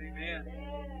prophetess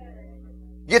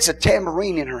gets a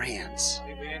tambourine in her hands.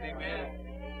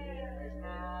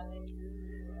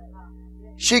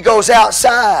 She goes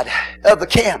outside of the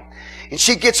camp and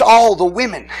she gets all the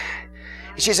women.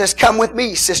 She says, come with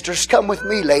me, sisters. Come with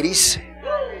me, ladies.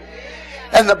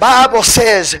 And the Bible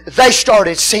says they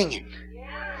started singing.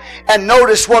 And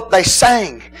notice what they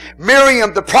sang.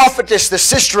 Miriam, the prophetess, the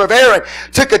sister of Aaron,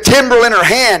 took a timbrel in her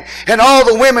hand, and all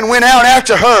the women went out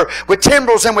after her with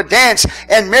timbrels and with dance.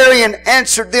 And Miriam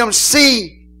answered them,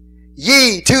 See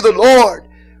ye to the Lord,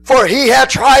 for He hath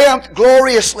triumphed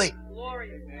gloriously.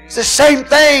 It's the same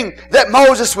thing that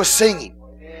Moses was singing.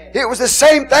 It was the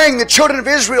same thing the children of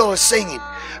Israel was singing.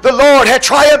 The Lord had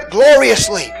triumphed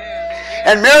gloriously.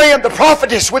 And Miriam, the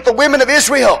prophetess, with the women of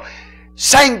Israel,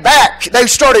 sang back. They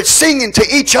started singing to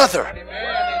each other.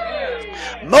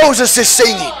 Moses is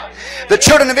singing. The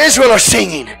children of Israel are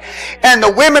singing. And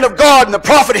the women of God and the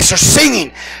prophetess are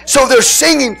singing. So they're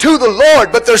singing to the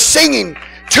Lord, but they're singing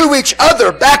to each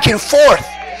other back and forth,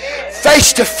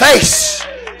 face to face.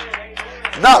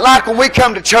 Not like when we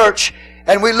come to church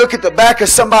and we look at the back of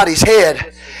somebody's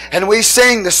head and we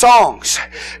sing the songs.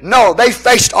 No, they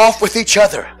faced off with each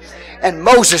other. And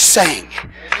Moses sang.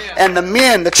 And the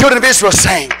men, the children of Israel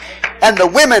sang. And the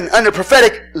women under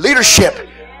prophetic leadership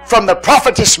from the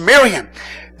prophetess Miriam,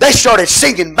 they started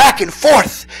singing back and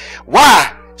forth.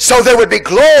 Why? So there would be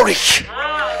glory.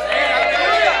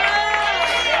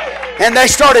 And they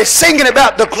started singing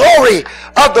about the glory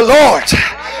of the Lord.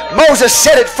 Moses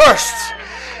said it first.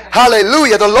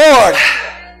 Hallelujah, the Lord,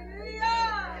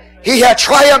 He had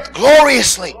triumphed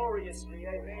gloriously.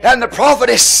 And the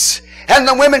prophetess and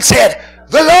the women said,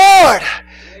 the Lord,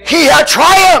 He had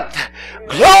triumphed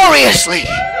gloriously.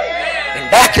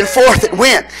 And back and forth it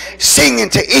went, singing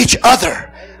to each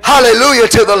other. Hallelujah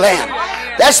to the Lamb.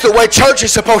 That's the way church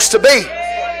is supposed to be.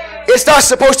 It's not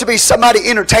supposed to be somebody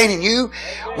entertaining you.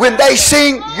 When they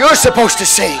sing, you're supposed to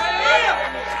sing.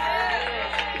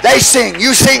 They sing,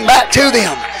 you sing back to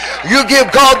them. You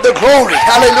give God the glory.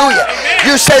 Hallelujah.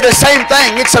 You say the same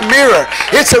thing. It's a mirror.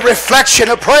 It's a reflection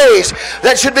of praise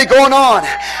that should be going on.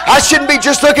 I shouldn't be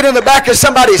just looking in the back of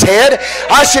somebody's head.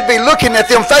 I should be looking at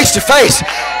them face to face.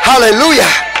 Hallelujah.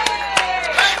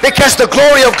 Because the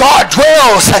glory of God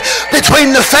dwells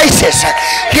between the faces.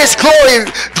 His glory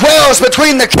dwells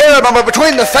between the cherubim or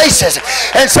between the faces.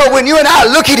 And so when you and I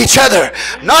look at each other,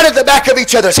 not at the back of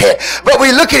each other's head, but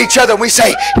we look at each other and we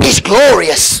say, He's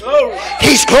glorious.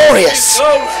 He's glorious.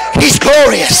 He's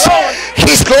glorious.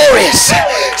 He's glorious.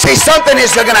 See, something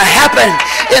is going to happen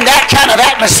in that kind of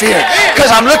atmosphere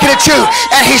because I'm looking at you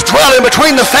and He's dwelling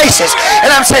between the faces and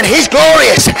I'm saying He's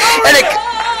glorious. And it,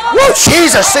 whoa,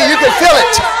 Jesus, see, you can feel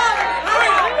it.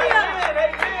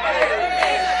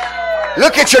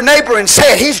 Look at your neighbor and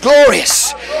say it, He's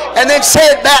glorious. And then say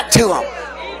it back to him.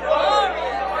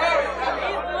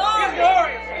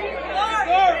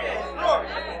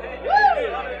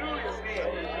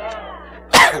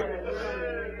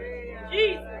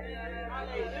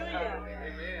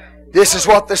 This is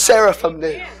what the seraphim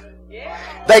do.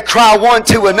 They cry one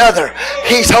to another,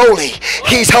 He's holy,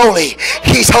 He's holy,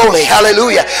 He's holy.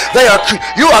 Hallelujah.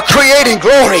 You are creating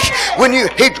glory.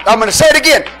 I'm going to say it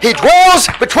again. He dwells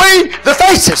between the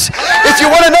faces. If you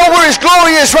want to know where His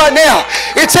glory is right now,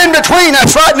 it's in between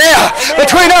us right now,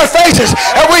 between our faces.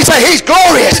 And we say, He's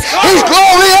glorious. He's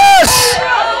glorious.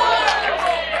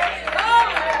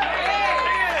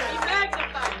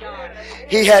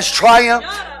 He has triumphed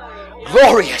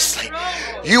gloriously.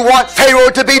 You want Pharaoh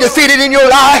to be defeated in your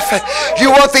life? You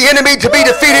want the enemy to be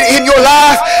defeated in your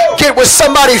life? Get with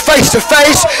somebody face to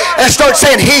face and start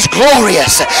saying, He's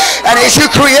glorious. And as you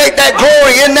create that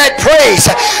glory in that praise,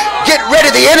 get ready.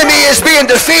 The enemy is being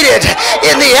defeated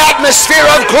in the atmosphere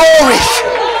of glory.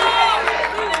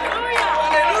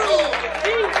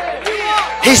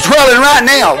 He's dwelling right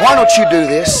now. Why don't you do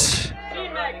this?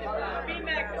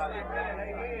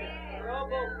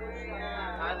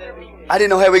 I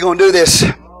didn't know how we were going to do this.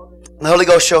 The Holy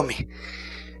Ghost showed me.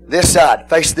 This side,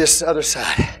 face this other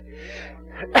side.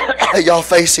 Y'all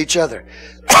face each other.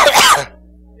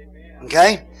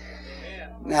 Okay?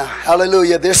 Now,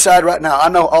 hallelujah. This side right now. I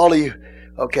know all of you.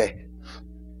 Okay.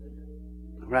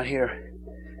 Right here.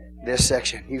 This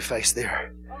section. You face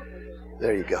there.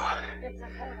 There you go.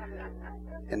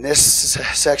 And this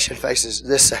section faces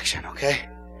this section. Okay?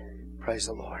 Praise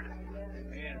the Lord.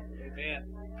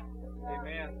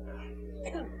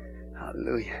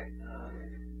 Hallelujah.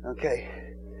 Okay.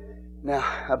 Now,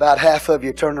 about half of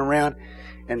you turn around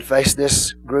and face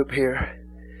this group here.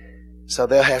 So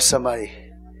they'll have somebody.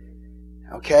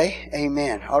 Okay?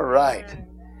 Amen. All right.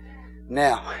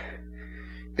 Now,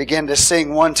 begin to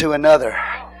sing one to another.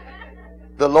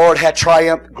 The Lord had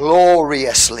triumphed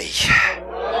gloriously.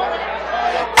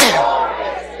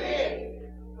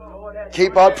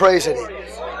 Keep on praising Him.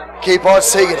 Keep on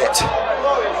singing it.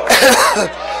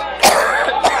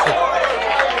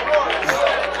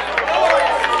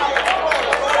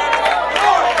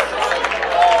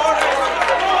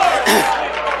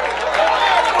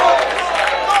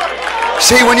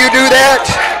 See, when you do that,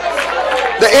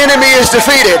 the enemy is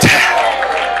defeated.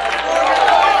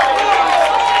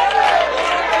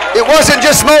 It wasn't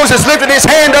just Moses lifting his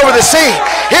hand over the sea.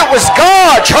 It was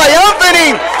God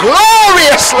triumphing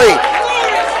gloriously.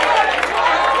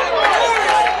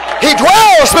 He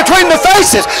dwells between the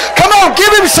faces. Come on,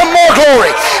 give Him some more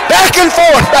glory. Back and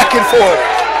forth, back and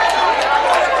forth.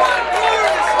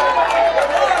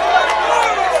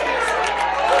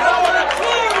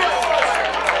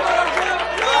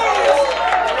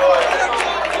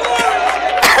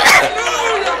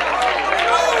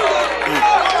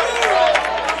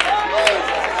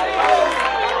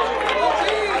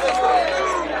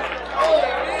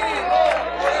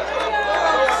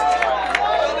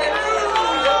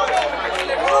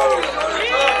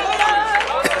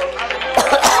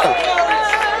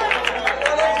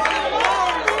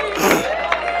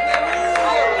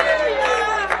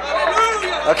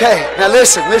 Okay, now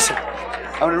listen.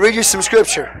 I'm going to read you some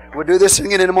scripture. We'll do this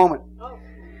again in a moment.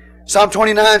 Psalm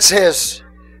 29 says,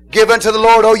 Give unto the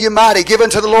Lord, O ye mighty, give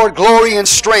unto the Lord glory and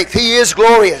strength. He is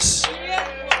glorious.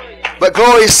 But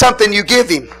glory is something you give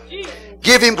Him.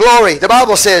 Give Him glory. The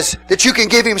Bible says that you can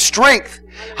give Him strength.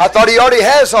 I thought He already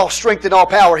has all strength and all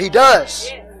power. He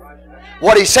does.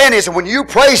 What He's saying is when you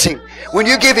praise Him, when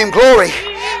you give Him glory,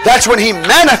 that's when He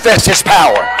manifests His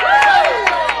power.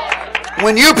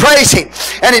 When you praise Him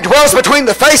and He dwells between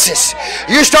the faces,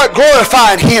 you start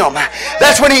glorifying Him.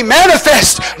 That's when He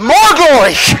manifests more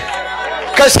glory.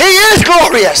 Because He is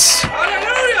glorious.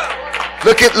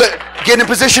 Look, get in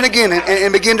position again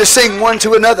and begin to sing one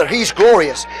to another. He's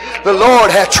glorious. The Lord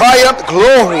hath triumphed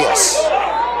glorious.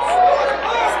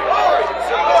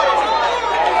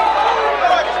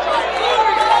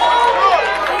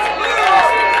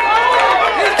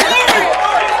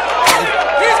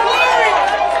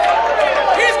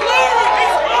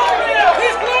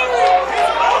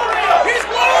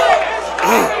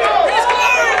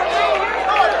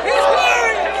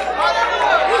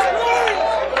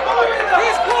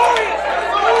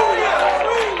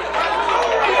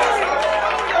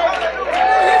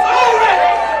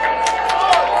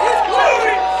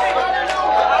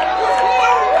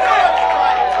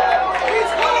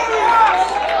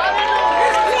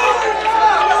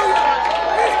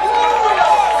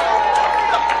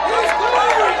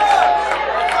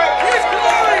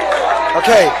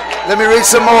 Okay, let me read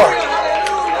some more.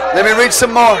 Let me read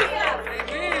some more.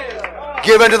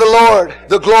 Give unto the Lord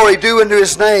the glory due unto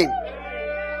His name.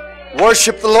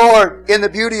 Worship the Lord in the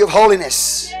beauty of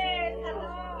holiness.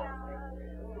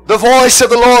 The voice of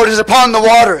the Lord is upon the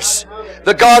waters.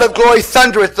 The God of glory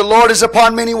thundereth. The Lord is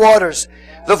upon many waters.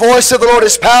 The voice of the Lord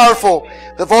is powerful.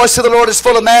 The voice of the Lord is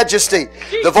full of majesty.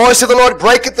 The voice of the Lord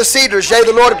breaketh the cedars. Yea,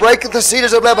 the Lord breaketh the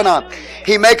cedars of Lebanon.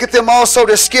 He maketh them also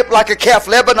to skip like a calf,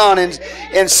 Lebanon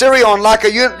and Sirion like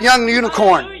a young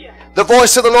unicorn. The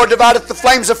voice of the Lord divideth the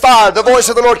flames of fire. The voice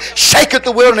of the Lord shaketh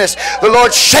the wilderness. The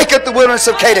Lord shaketh the wilderness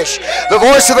of Kadesh. The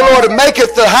voice of the Lord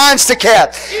maketh the hinds to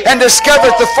calve, and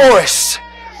discovereth the forest.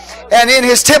 And in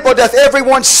His temple doth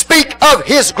everyone speak of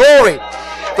His glory.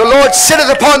 The Lord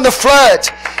sitteth upon the floods.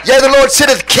 Yea, the Lord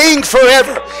sitteth King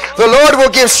forever. The Lord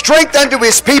will give strength unto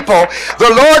His people.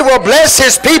 The Lord will bless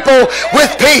His people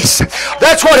with peace.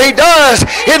 That's what He does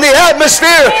in the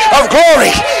atmosphere of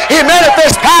glory. He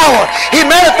manifests power. He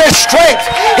manifests strength.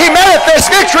 He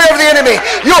manifests victory over the enemy.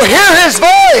 You'll hear His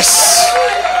voice.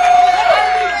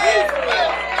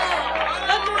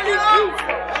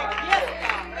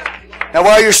 Now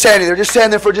while you're standing there, just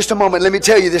stand there for just a moment. Let me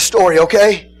tell you this story,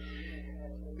 okay?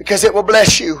 Because it will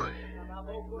bless you.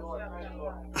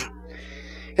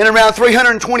 In around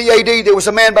 320 AD, there was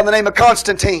a man by the name of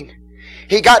Constantine.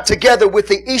 He got together with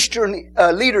the eastern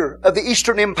leader of the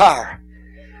Eastern Empire.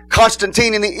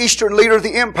 Constantine and the eastern leader of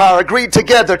the empire agreed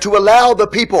together to allow the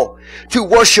people to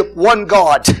worship one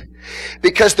God,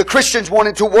 because the Christians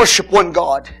wanted to worship one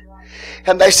God.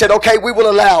 And they said, okay, we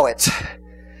will allow it.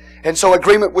 And so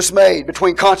agreement was made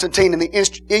between Constantine and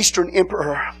the Eastern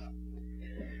Emperor.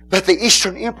 But the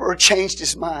Eastern Emperor changed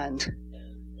his mind.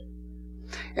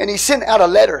 And he sent out a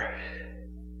letter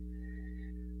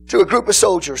to a group of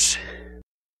soldiers.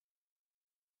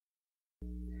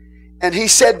 And he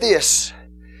said this.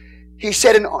 He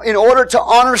said, in order to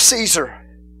honor Caesar,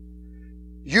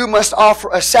 you must offer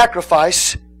a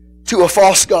sacrifice to a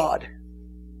false god.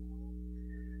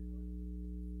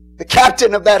 The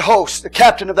captain of that host, the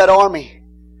captain of that army,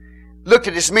 looked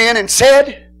at his men and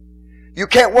said, you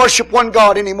can't worship one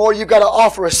God anymore. You've got to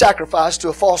offer a sacrifice to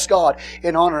a false god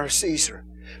in honor of Caesar.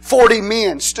 40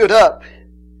 men stood up,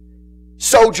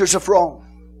 soldiers of Rome.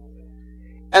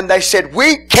 And they said,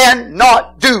 we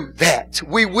cannot do that.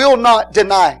 We will not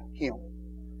deny Him.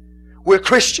 We're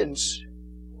Christians.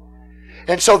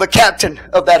 And so the captain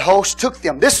of that host took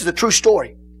them. This is a true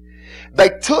story.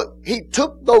 He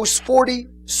took those 40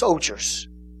 soldiers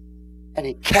and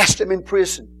he cast them in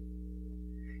prison.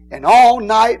 And all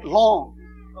night long,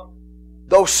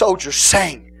 those soldiers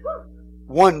sang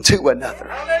one to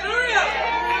another.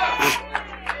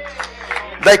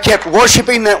 They kept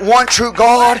worshiping that one true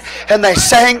God, and they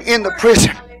sang in the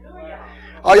prison.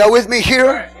 Are y'all with me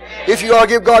here? If you are,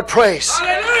 give God praise.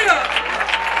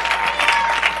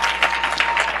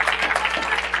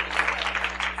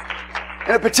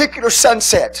 In a particular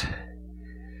sunset,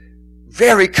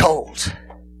 very cold,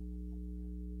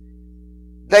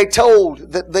 they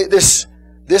told that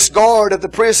this guard of the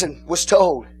prison was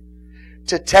told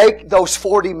to take those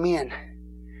 40 men,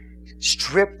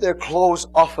 strip their clothes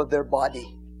off of their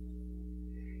body,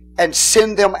 and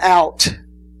send them out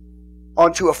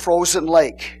onto a frozen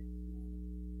lake.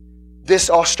 This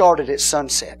all started at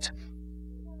sunset.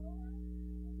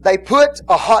 They put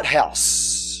a hot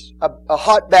house, a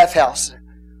hot bathhouse,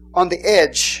 on the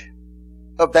edge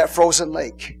of that frozen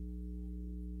lake.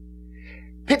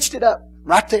 Pitched it up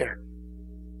right there.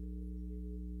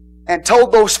 And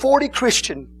told those 40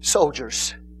 Christian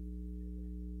soldiers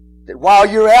that while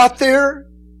you're out there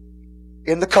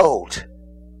in the cold,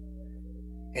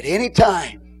 at any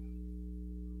time,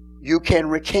 you can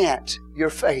recant your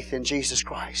faith in Jesus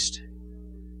Christ.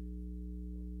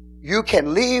 You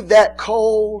can leave that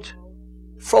cold,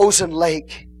 frozen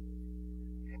lake,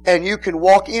 and you can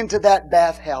walk into that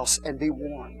bathhouse and be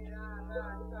warmed.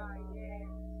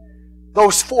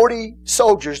 Those 40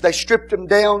 soldiers, they stripped them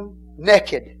down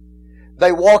naked.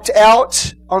 They walked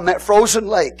out on that frozen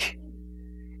lake,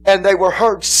 and they were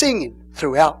heard singing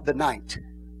throughout the night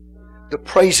the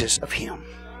praises of Him.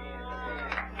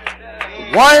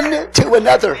 One to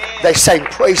another, they sang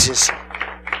praises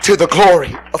to the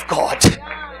glory of God.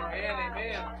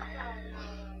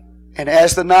 And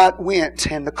as the night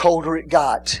went and the colder it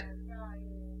got,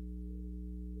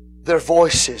 their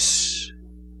voices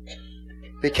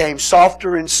became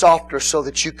softer and softer so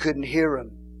that you couldn't hear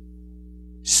them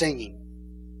singing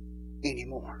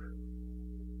anymore.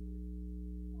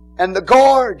 And the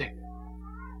guard,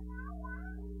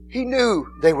 he knew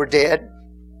they were dead.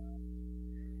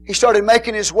 He started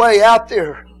making his way out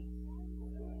there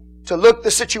to look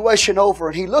the situation over.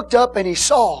 And he looked up and he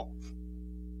saw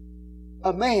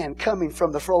a man coming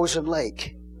from the frozen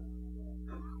lake.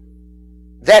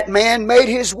 That man made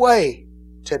his way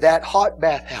to that hot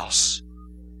bathhouse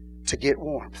to get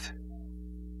warmth.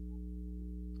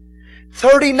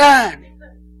 39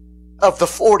 of the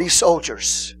 40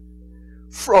 soldiers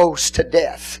froze to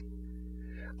death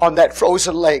on that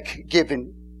frozen lake,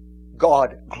 giving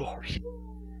God glory.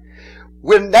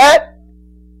 When that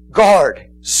guard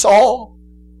saw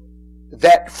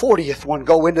that 40th one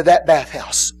go into that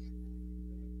bathhouse,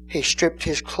 he stripped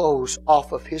his clothes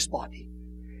off of his body.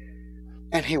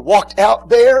 And he walked out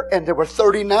there, and there were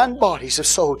 39 bodies of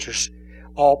soldiers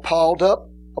all piled up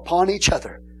upon each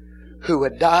other who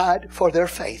had died for their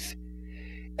faith.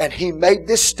 And he made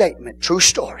this statement, true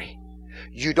story: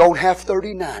 you don't have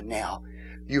 39 now,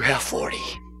 you have 40.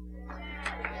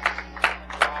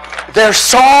 Their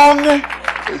song,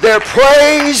 their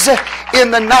praise in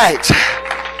the night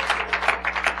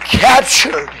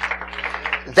captured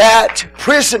that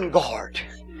prison guard.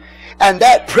 And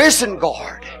that prison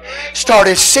guard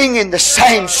started singing the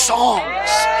same songs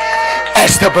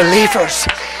as the believers.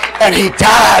 And he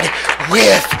died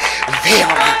with them.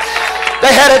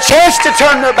 They had a chance to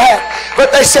turn their back,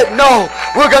 but they said, no,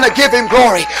 we're going to give him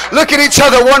glory. Look at each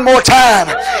other one more time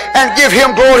and give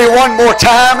him glory one more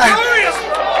time.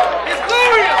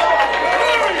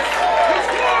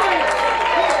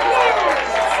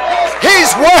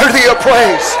 He's worthy of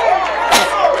praise.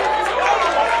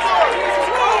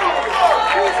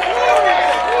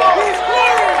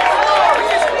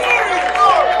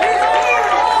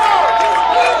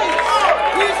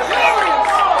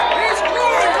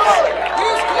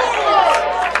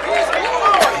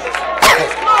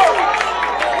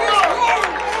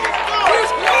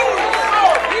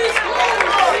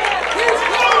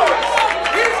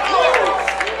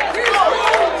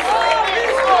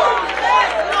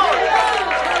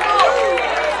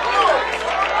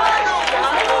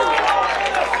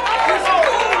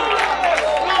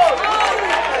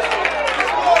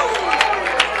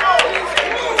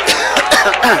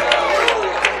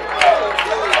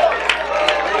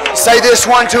 Say this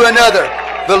one to another: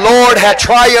 the Lord had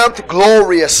triumphed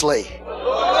gloriously. The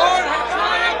Lord had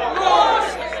triumphed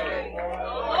gloriously.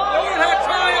 The Lord had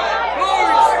triumphed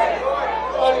gloriously.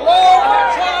 The Lord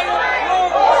had triumphed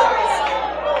gloriously.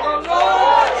 The Lord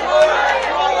had triumphed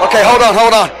gloriously. Okay,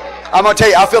 hold on. I'm going to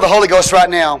tell you, I feel the Holy Ghost right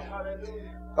now.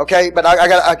 Okay, but I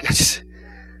got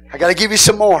to give you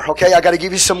some more. Okay, I got to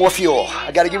give you some more fuel.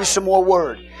 I got to give you some more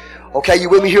word. Okay, you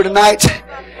with me here tonight?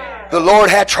 The Lord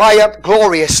had triumphed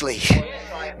gloriously.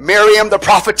 Miriam the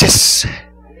prophetess,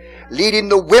 leading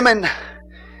the women,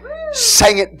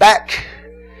 sang it back.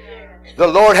 The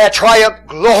Lord had triumphed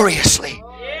gloriously.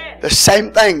 The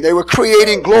same thing. They were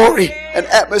creating glory and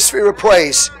atmosphere of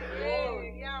praise.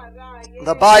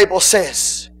 The Bible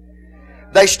says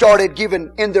they started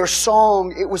giving in their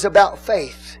song, it was about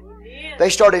faith. They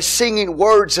started singing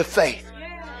words of faith.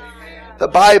 The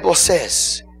Bible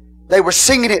says they were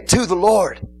singing it to the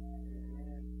Lord.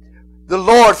 The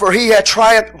Lord, for He had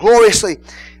triumphed gloriously.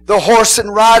 The horse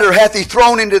and rider hath He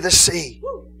thrown into the sea.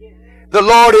 The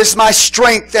Lord is my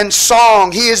strength and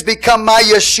song. He has become my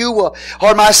Yeshua,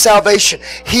 or my salvation.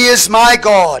 He is my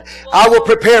God. I will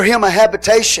prepare Him a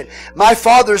habitation. My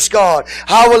Father's God.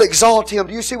 I will exalt Him.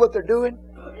 Do you see what they're doing?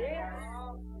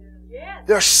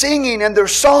 They're singing, and their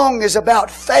song is about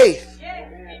faith.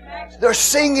 They're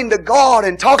singing to God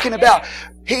and talking about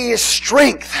He is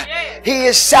strength. He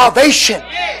is salvation.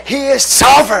 He is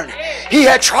sovereign. He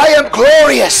had triumphed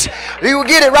glorious. You will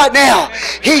get it right now.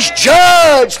 He's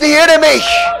judged the enemy.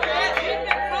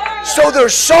 So their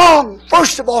song,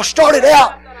 first of all, started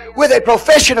out with a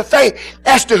profession of faith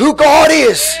as to who God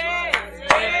is.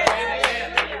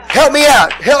 Help me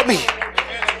out. Help me.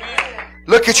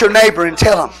 Look at your neighbor and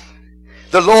tell him,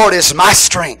 the Lord is my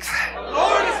strength.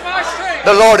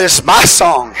 The Lord is my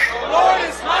song.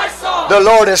 The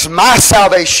Lord is my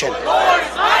salvation.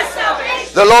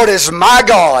 The Lord is my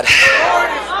God.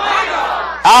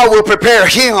 I will prepare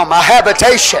Him a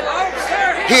habitation.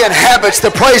 He inhabits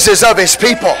the praises of His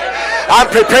people. I'm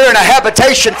preparing a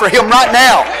habitation for Him right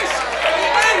now.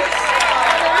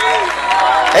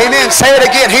 Amen. Say it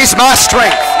again. He's my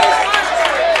strength.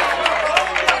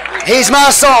 He's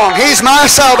my song. He's my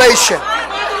salvation.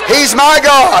 He's my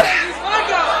God.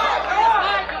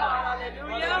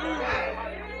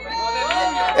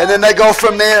 And then they go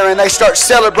from there and they start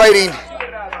celebrating.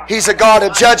 He's a God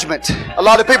of judgment. A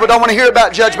lot of people don't want to hear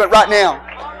about judgment right now.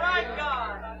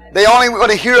 They only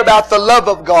want to hear about the love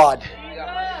of God.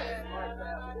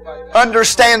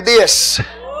 Understand this.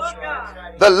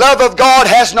 The love of God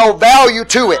has no value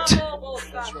to it.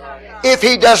 if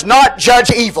He does not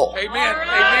judge evil. Amen.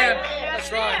 Amen.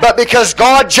 That's right. But because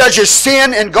God judges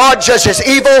sin and God judges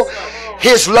evil,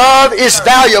 His love is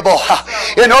valuable.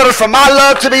 In order for my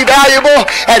love to be valuable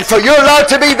and for your love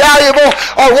to be valuable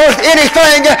or worth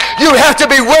anything, you have to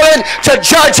be willing to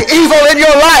judge evil in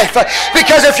your life.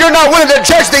 Because if you're not willing to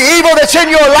judge the evil that's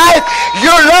in your life,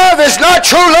 your love is not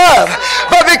true love.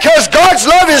 But because God's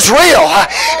love is real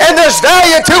and there's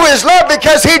value to His love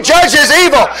because He judges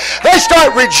evil, they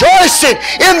start rejoicing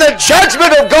in the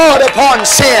judgment of God upon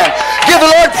sin. Give the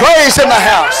Lord praise in the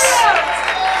house.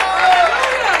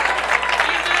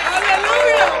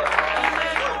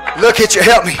 Look at you,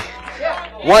 help me.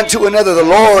 One to another, the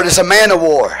Lord is a man of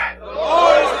war.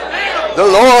 The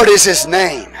Lord is His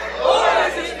name.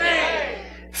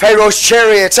 Pharaoh's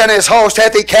chariots and his host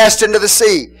hath He cast into the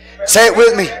sea. Say it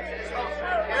with me.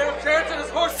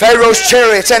 Pharaoh's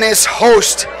chariots and his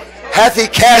host hath He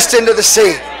cast into the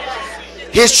sea.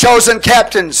 His chosen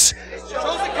captains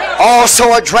also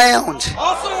are drowned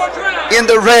in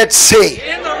the Red Sea.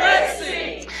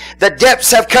 The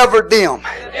depths have covered them.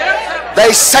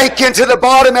 They sank into the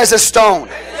bottom as a stone.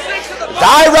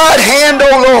 Thy right hand,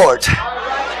 O Lord,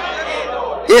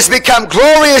 is become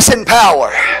glorious in power.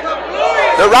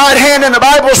 The right hand in the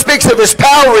Bible speaks of His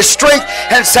power, His strength,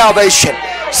 and salvation.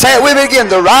 Say it with me again.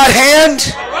 The right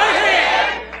hand,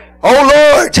 O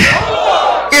Lord,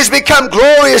 is become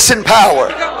glorious in power.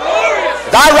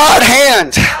 Thy right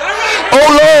hand,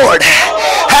 O Lord,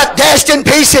 hath dashed in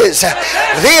pieces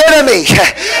the enemy.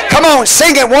 Come on,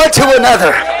 sing it one to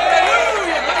another.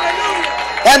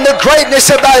 And the greatness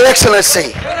of Thy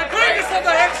excellency,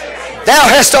 Thou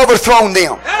hast overthrown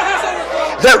them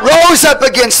that rose up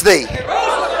against Thee.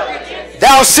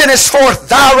 Thou sentest forth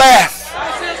Thy wrath,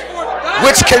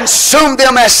 which consumed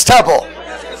them as stubble.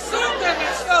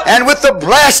 And with the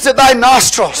blast of Thy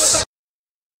nostrils,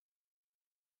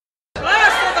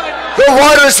 the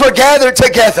waters were gathered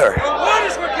together.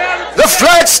 The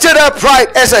flood stood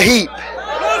upright as a heap,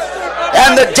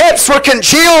 and the depths were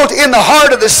congealed in the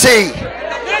heart of the sea.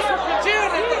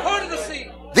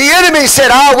 The enemy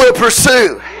said, I will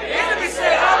pursue.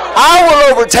 I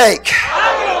will overtake.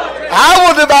 I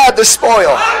will divide the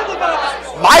spoil.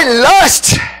 My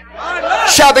lust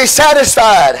shall be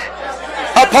satisfied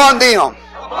upon them.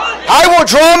 I will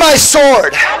draw my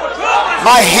sword.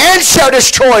 My hand shall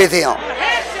destroy them.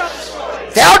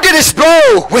 Thou didst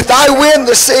blow with Thy wind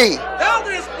the sea.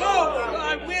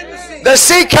 The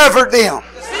sea covered them.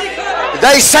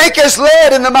 They sank as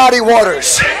lead in the mighty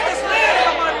waters.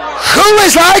 Who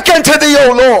is like unto Thee,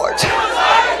 O Lord,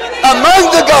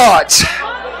 among the gods?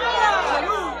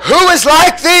 Who is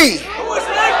like Thee,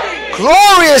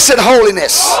 glorious in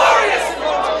holiness,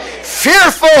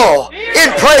 fearful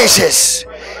in praises,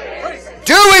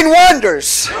 doing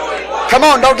wonders? Come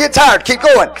on, don't get tired. Keep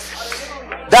going.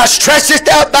 Thou stretchest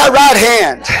out Thy right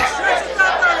hand.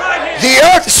 The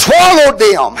earth swallowed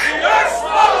them.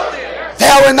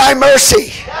 Thou in Thy mercy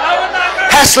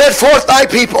hast led forth Thy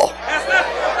people,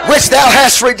 which Thou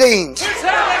hast redeemed.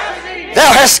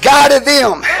 Thou hast guided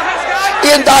them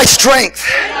in Thy strength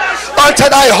unto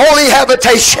Thy holy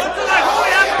habitation.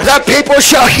 The people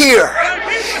shall hear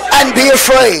and be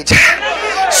afraid.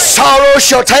 Sorrow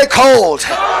shall take hold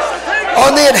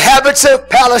on the inhabitants of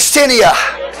Palestina.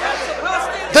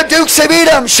 The dukes of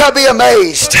Edom shall be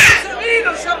amazed.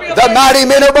 The mighty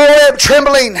men of Moab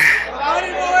trembling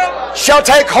shall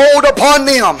take hold upon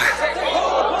them.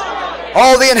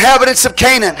 All the inhabitants of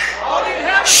Canaan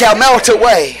shall melt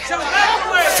away.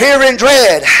 Fear and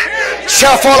dread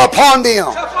shall fall upon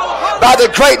them by the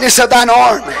greatness of Thine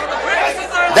arm.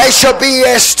 They shall be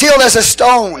as still as a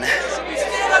stone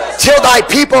till Thy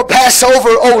people pass over,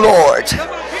 O Lord.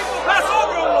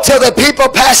 Till the people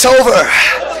pass over,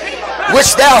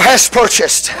 which Thou hast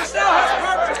purchased.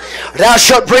 Thou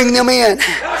shalt bring them in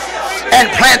and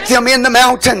plant them in the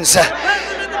mountains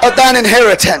of Thine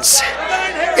inheritance,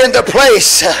 in the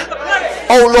place,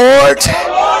 O Lord,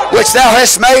 which Thou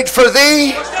hast made for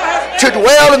Thee to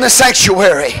dwell in the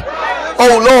sanctuary,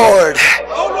 O Lord,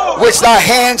 which Thy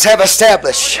hands have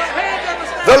established.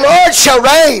 The Lord shall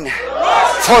reign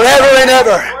forever and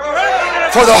ever.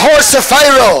 For the horse of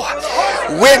Pharaoh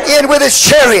went in with his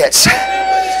chariots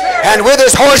and with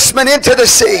his horsemen into the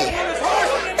sea.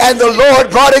 And the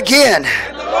Lord brought again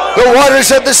the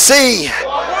waters of the sea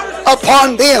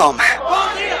upon them.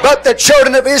 But the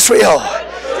children of Israel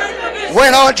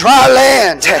went on dry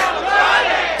land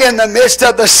in the midst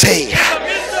of the sea.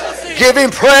 Give Him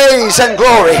praise and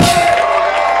glory.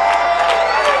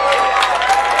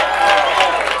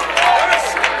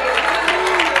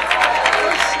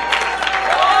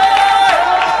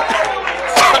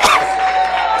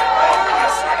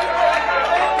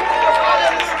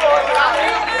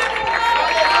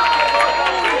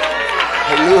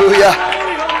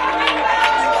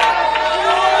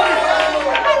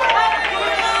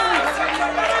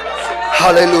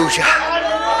 Hallelujah.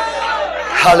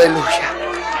 Hallelujah.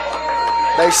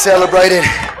 They celebrated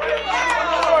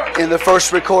in the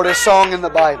first recorded song in the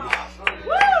Bible.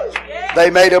 They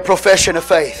made a profession of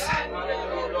faith.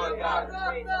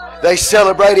 They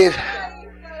celebrated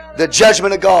the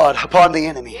judgment of God upon the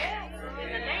enemy.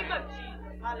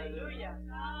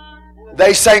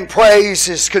 They sang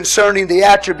praises concerning the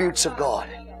attributes of God.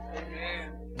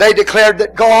 They declared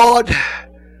that God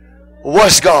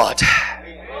was God.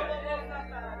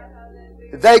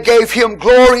 They gave Him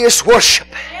glorious worship,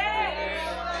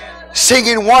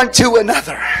 singing one to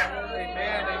another.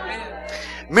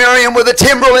 Miriam with a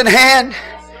timbrel in hand,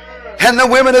 and the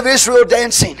women of Israel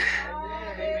dancing,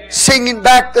 singing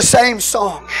back the same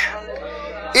song.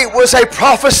 It was a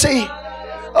prophecy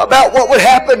about what would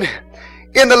happen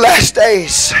in the last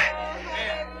days.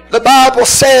 The Bible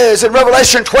says in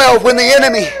Revelation 12, when the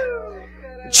enemy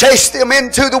chased them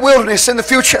into the wilderness in the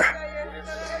future,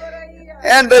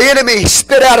 and the enemy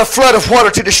spit out a flood of water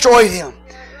to destroy them,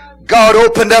 God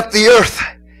opened up the earth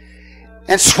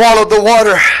and swallowed the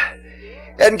water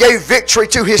and gave victory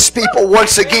to His people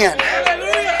once again.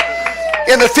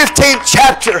 In the 15th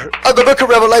chapter of the book of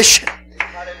Revelation,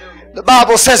 the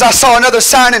Bible says, I saw another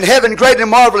sign in heaven, great and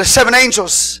marvelous, 7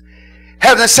 angels,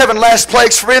 having the 7 last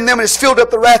plagues, for in them is filled up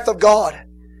the wrath of God.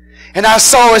 And I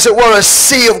saw, as it were, a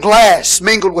sea of glass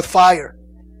mingled with fire.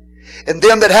 And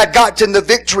them that had gotten the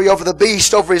victory over the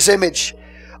beast, over his image,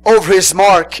 over his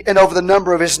mark, and over the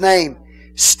number of his name,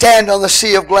 stand on the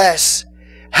sea of glass,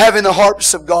 having the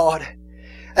harps of God.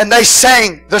 And they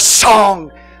sang the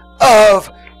song of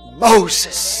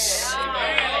Moses,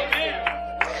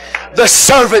 the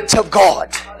servant of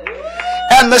God,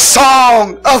 and the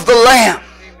song of the Lamb,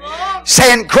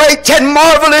 saying, great and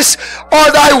marvelous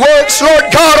are thy works,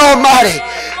 Lord God Almighty.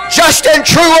 Just and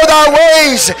true are thy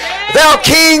ways, thou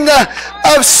King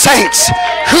of saints.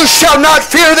 Who shall not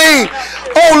fear thee,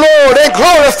 O Lord, and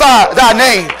glorify thy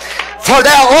name? For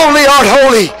thou only art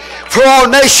holy. For all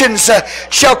nations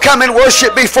shall come and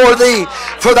worship before thee,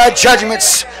 for thy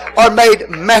judgments are made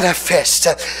manifest.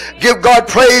 Give God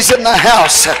praise in the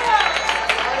house.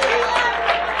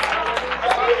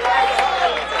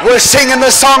 We're singing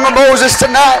the song of Moses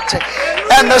tonight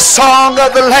and the song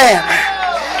of the Lamb.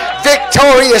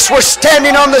 Victorious. We're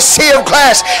standing on the sea of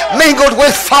glass mingled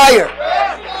with fire.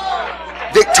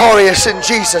 Victorious in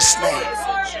Jesus' name.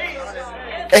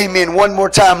 Amen. One more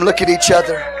time, look at each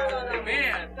other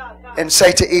and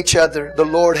say to each other, the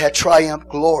Lord hath triumphed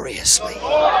gloriously.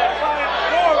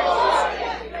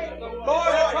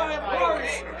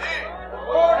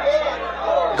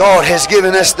 God has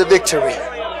given us the victory.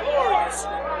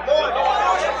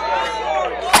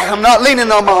 I'm not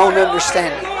leaning on my own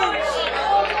understanding.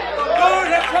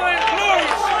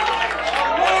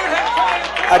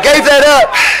 I gave that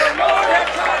up.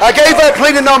 I gave up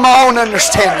leaning on my own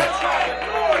understanding.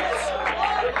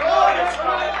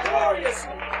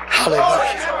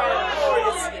 Hallelujah.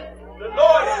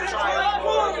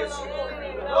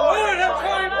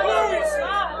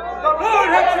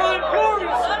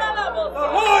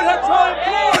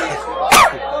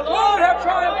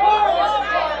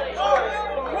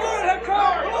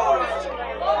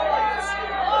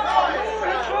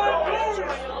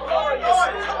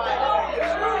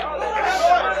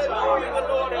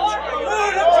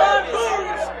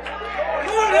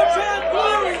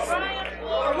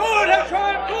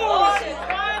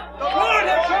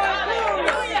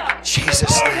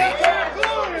 Jesus' name.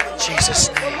 Jesus'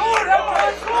 name.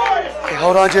 Okay,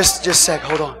 hold on just a sec.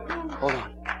 Hold on. Hold on.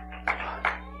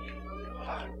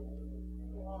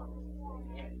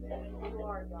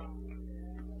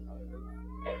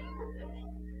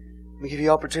 Let me give you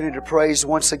the opportunity to praise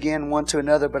once again one to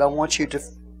another, but I want you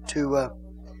to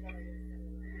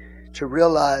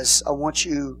realize, I want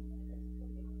you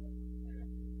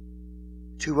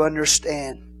to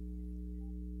understand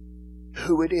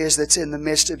who it is that's in the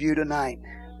midst of you tonight.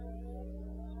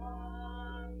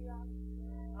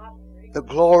 The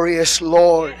glorious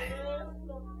Lord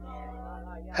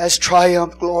has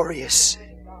triumphed glorious.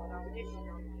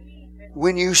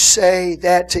 When you say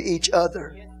that to each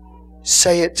other,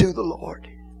 say it to the Lord.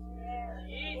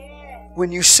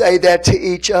 When you say that to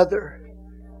each other,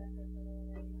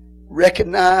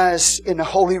 recognize in a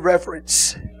holy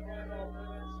reverence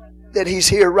that He's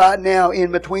here right now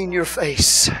in between your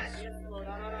face.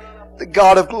 The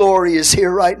God of glory is here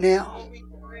right now.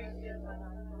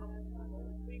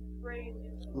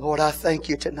 Lord, I thank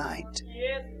you tonight.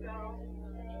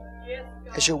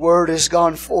 As your word has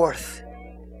gone forth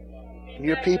and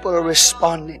your people are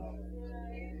responding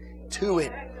to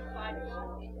it,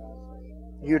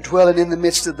 you're dwelling in the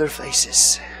midst of their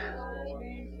faces.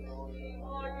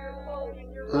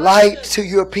 Light to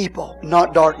your people,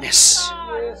 not darkness,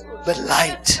 but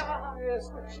light.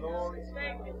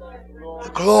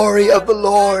 The glory of the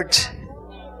Lord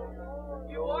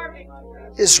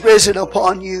is risen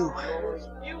upon you.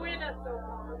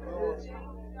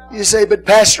 You say, but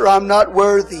Pastor, I'm not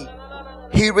worthy.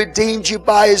 He redeemed you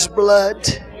by His blood.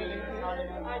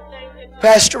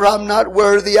 Pastor, I'm not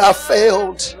worthy. I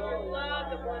failed.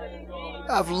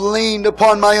 I've leaned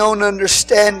upon my own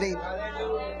understanding.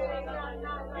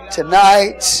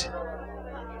 Tonight,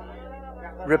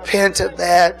 repent of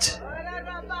that.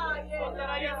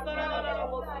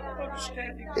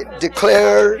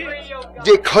 Declare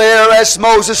as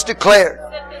Moses declared.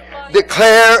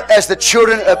 Declare as the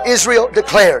children of Israel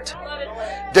declared.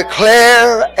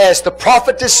 Declare as the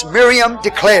prophetess Miriam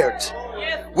declared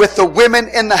with the women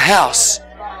in the house.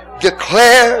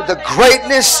 Declare the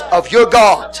greatness of your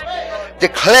God.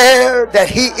 Declare that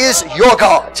He is your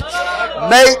God.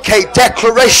 Make a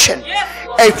declaration,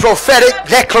 a prophetic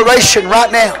declaration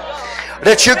right now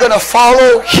that you're going to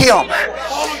follow Him.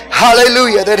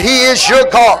 Hallelujah. That He is your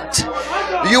God.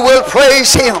 You will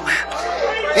praise Him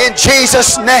in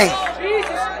Jesus' name.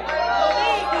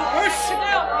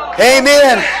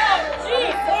 Amen.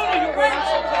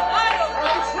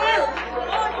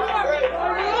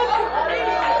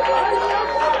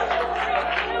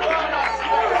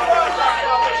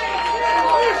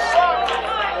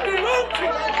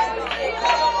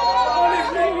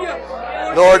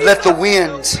 Lord, let the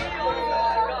wind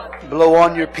blow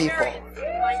on your people.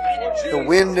 The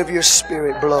wind of your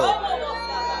Spirit blow.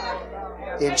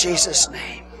 In Jesus'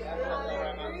 name.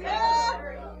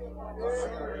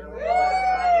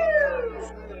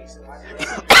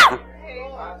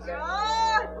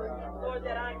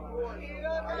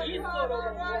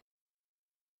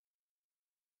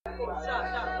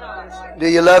 Do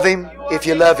you love Him? If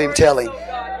you love Him, tell Him.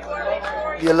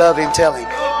 If you love Him, tell Him.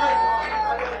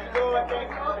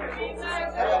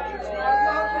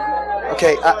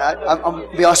 Okay, I'm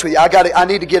going to be honest with you. I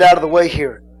need to get out of the way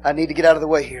here. I need to get out of the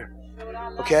way here.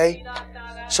 Okay?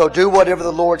 So do whatever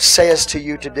the Lord says to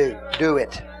you to do. Do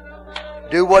it.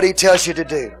 Do what He tells you to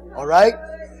do. Alright?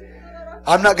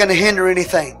 I'm not going to hinder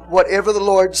anything. Whatever the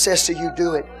Lord says to you,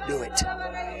 do it. Do it.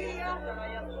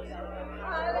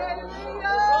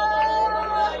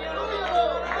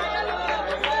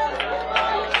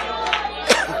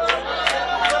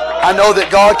 I know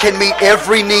that God can meet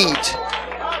every need.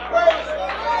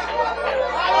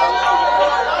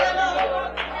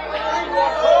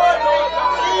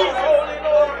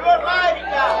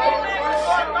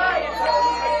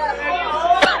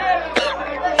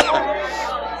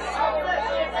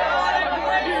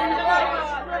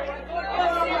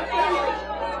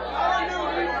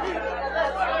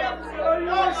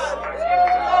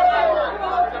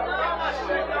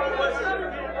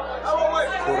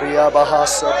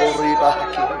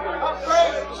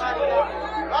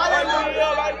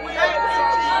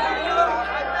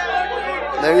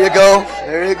 There you go.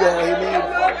 There you go. Amen.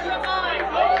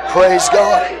 Praise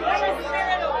God.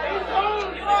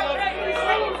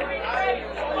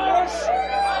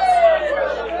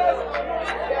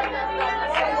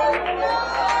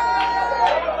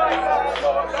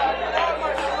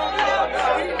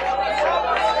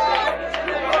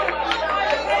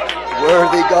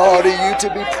 Worthy God, are you to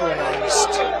be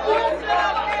praised.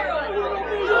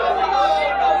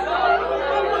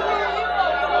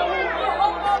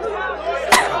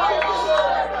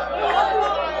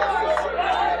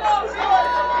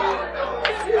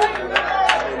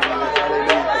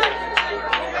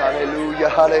 Hallelujah,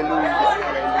 hallelujah,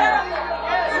 hallelujah.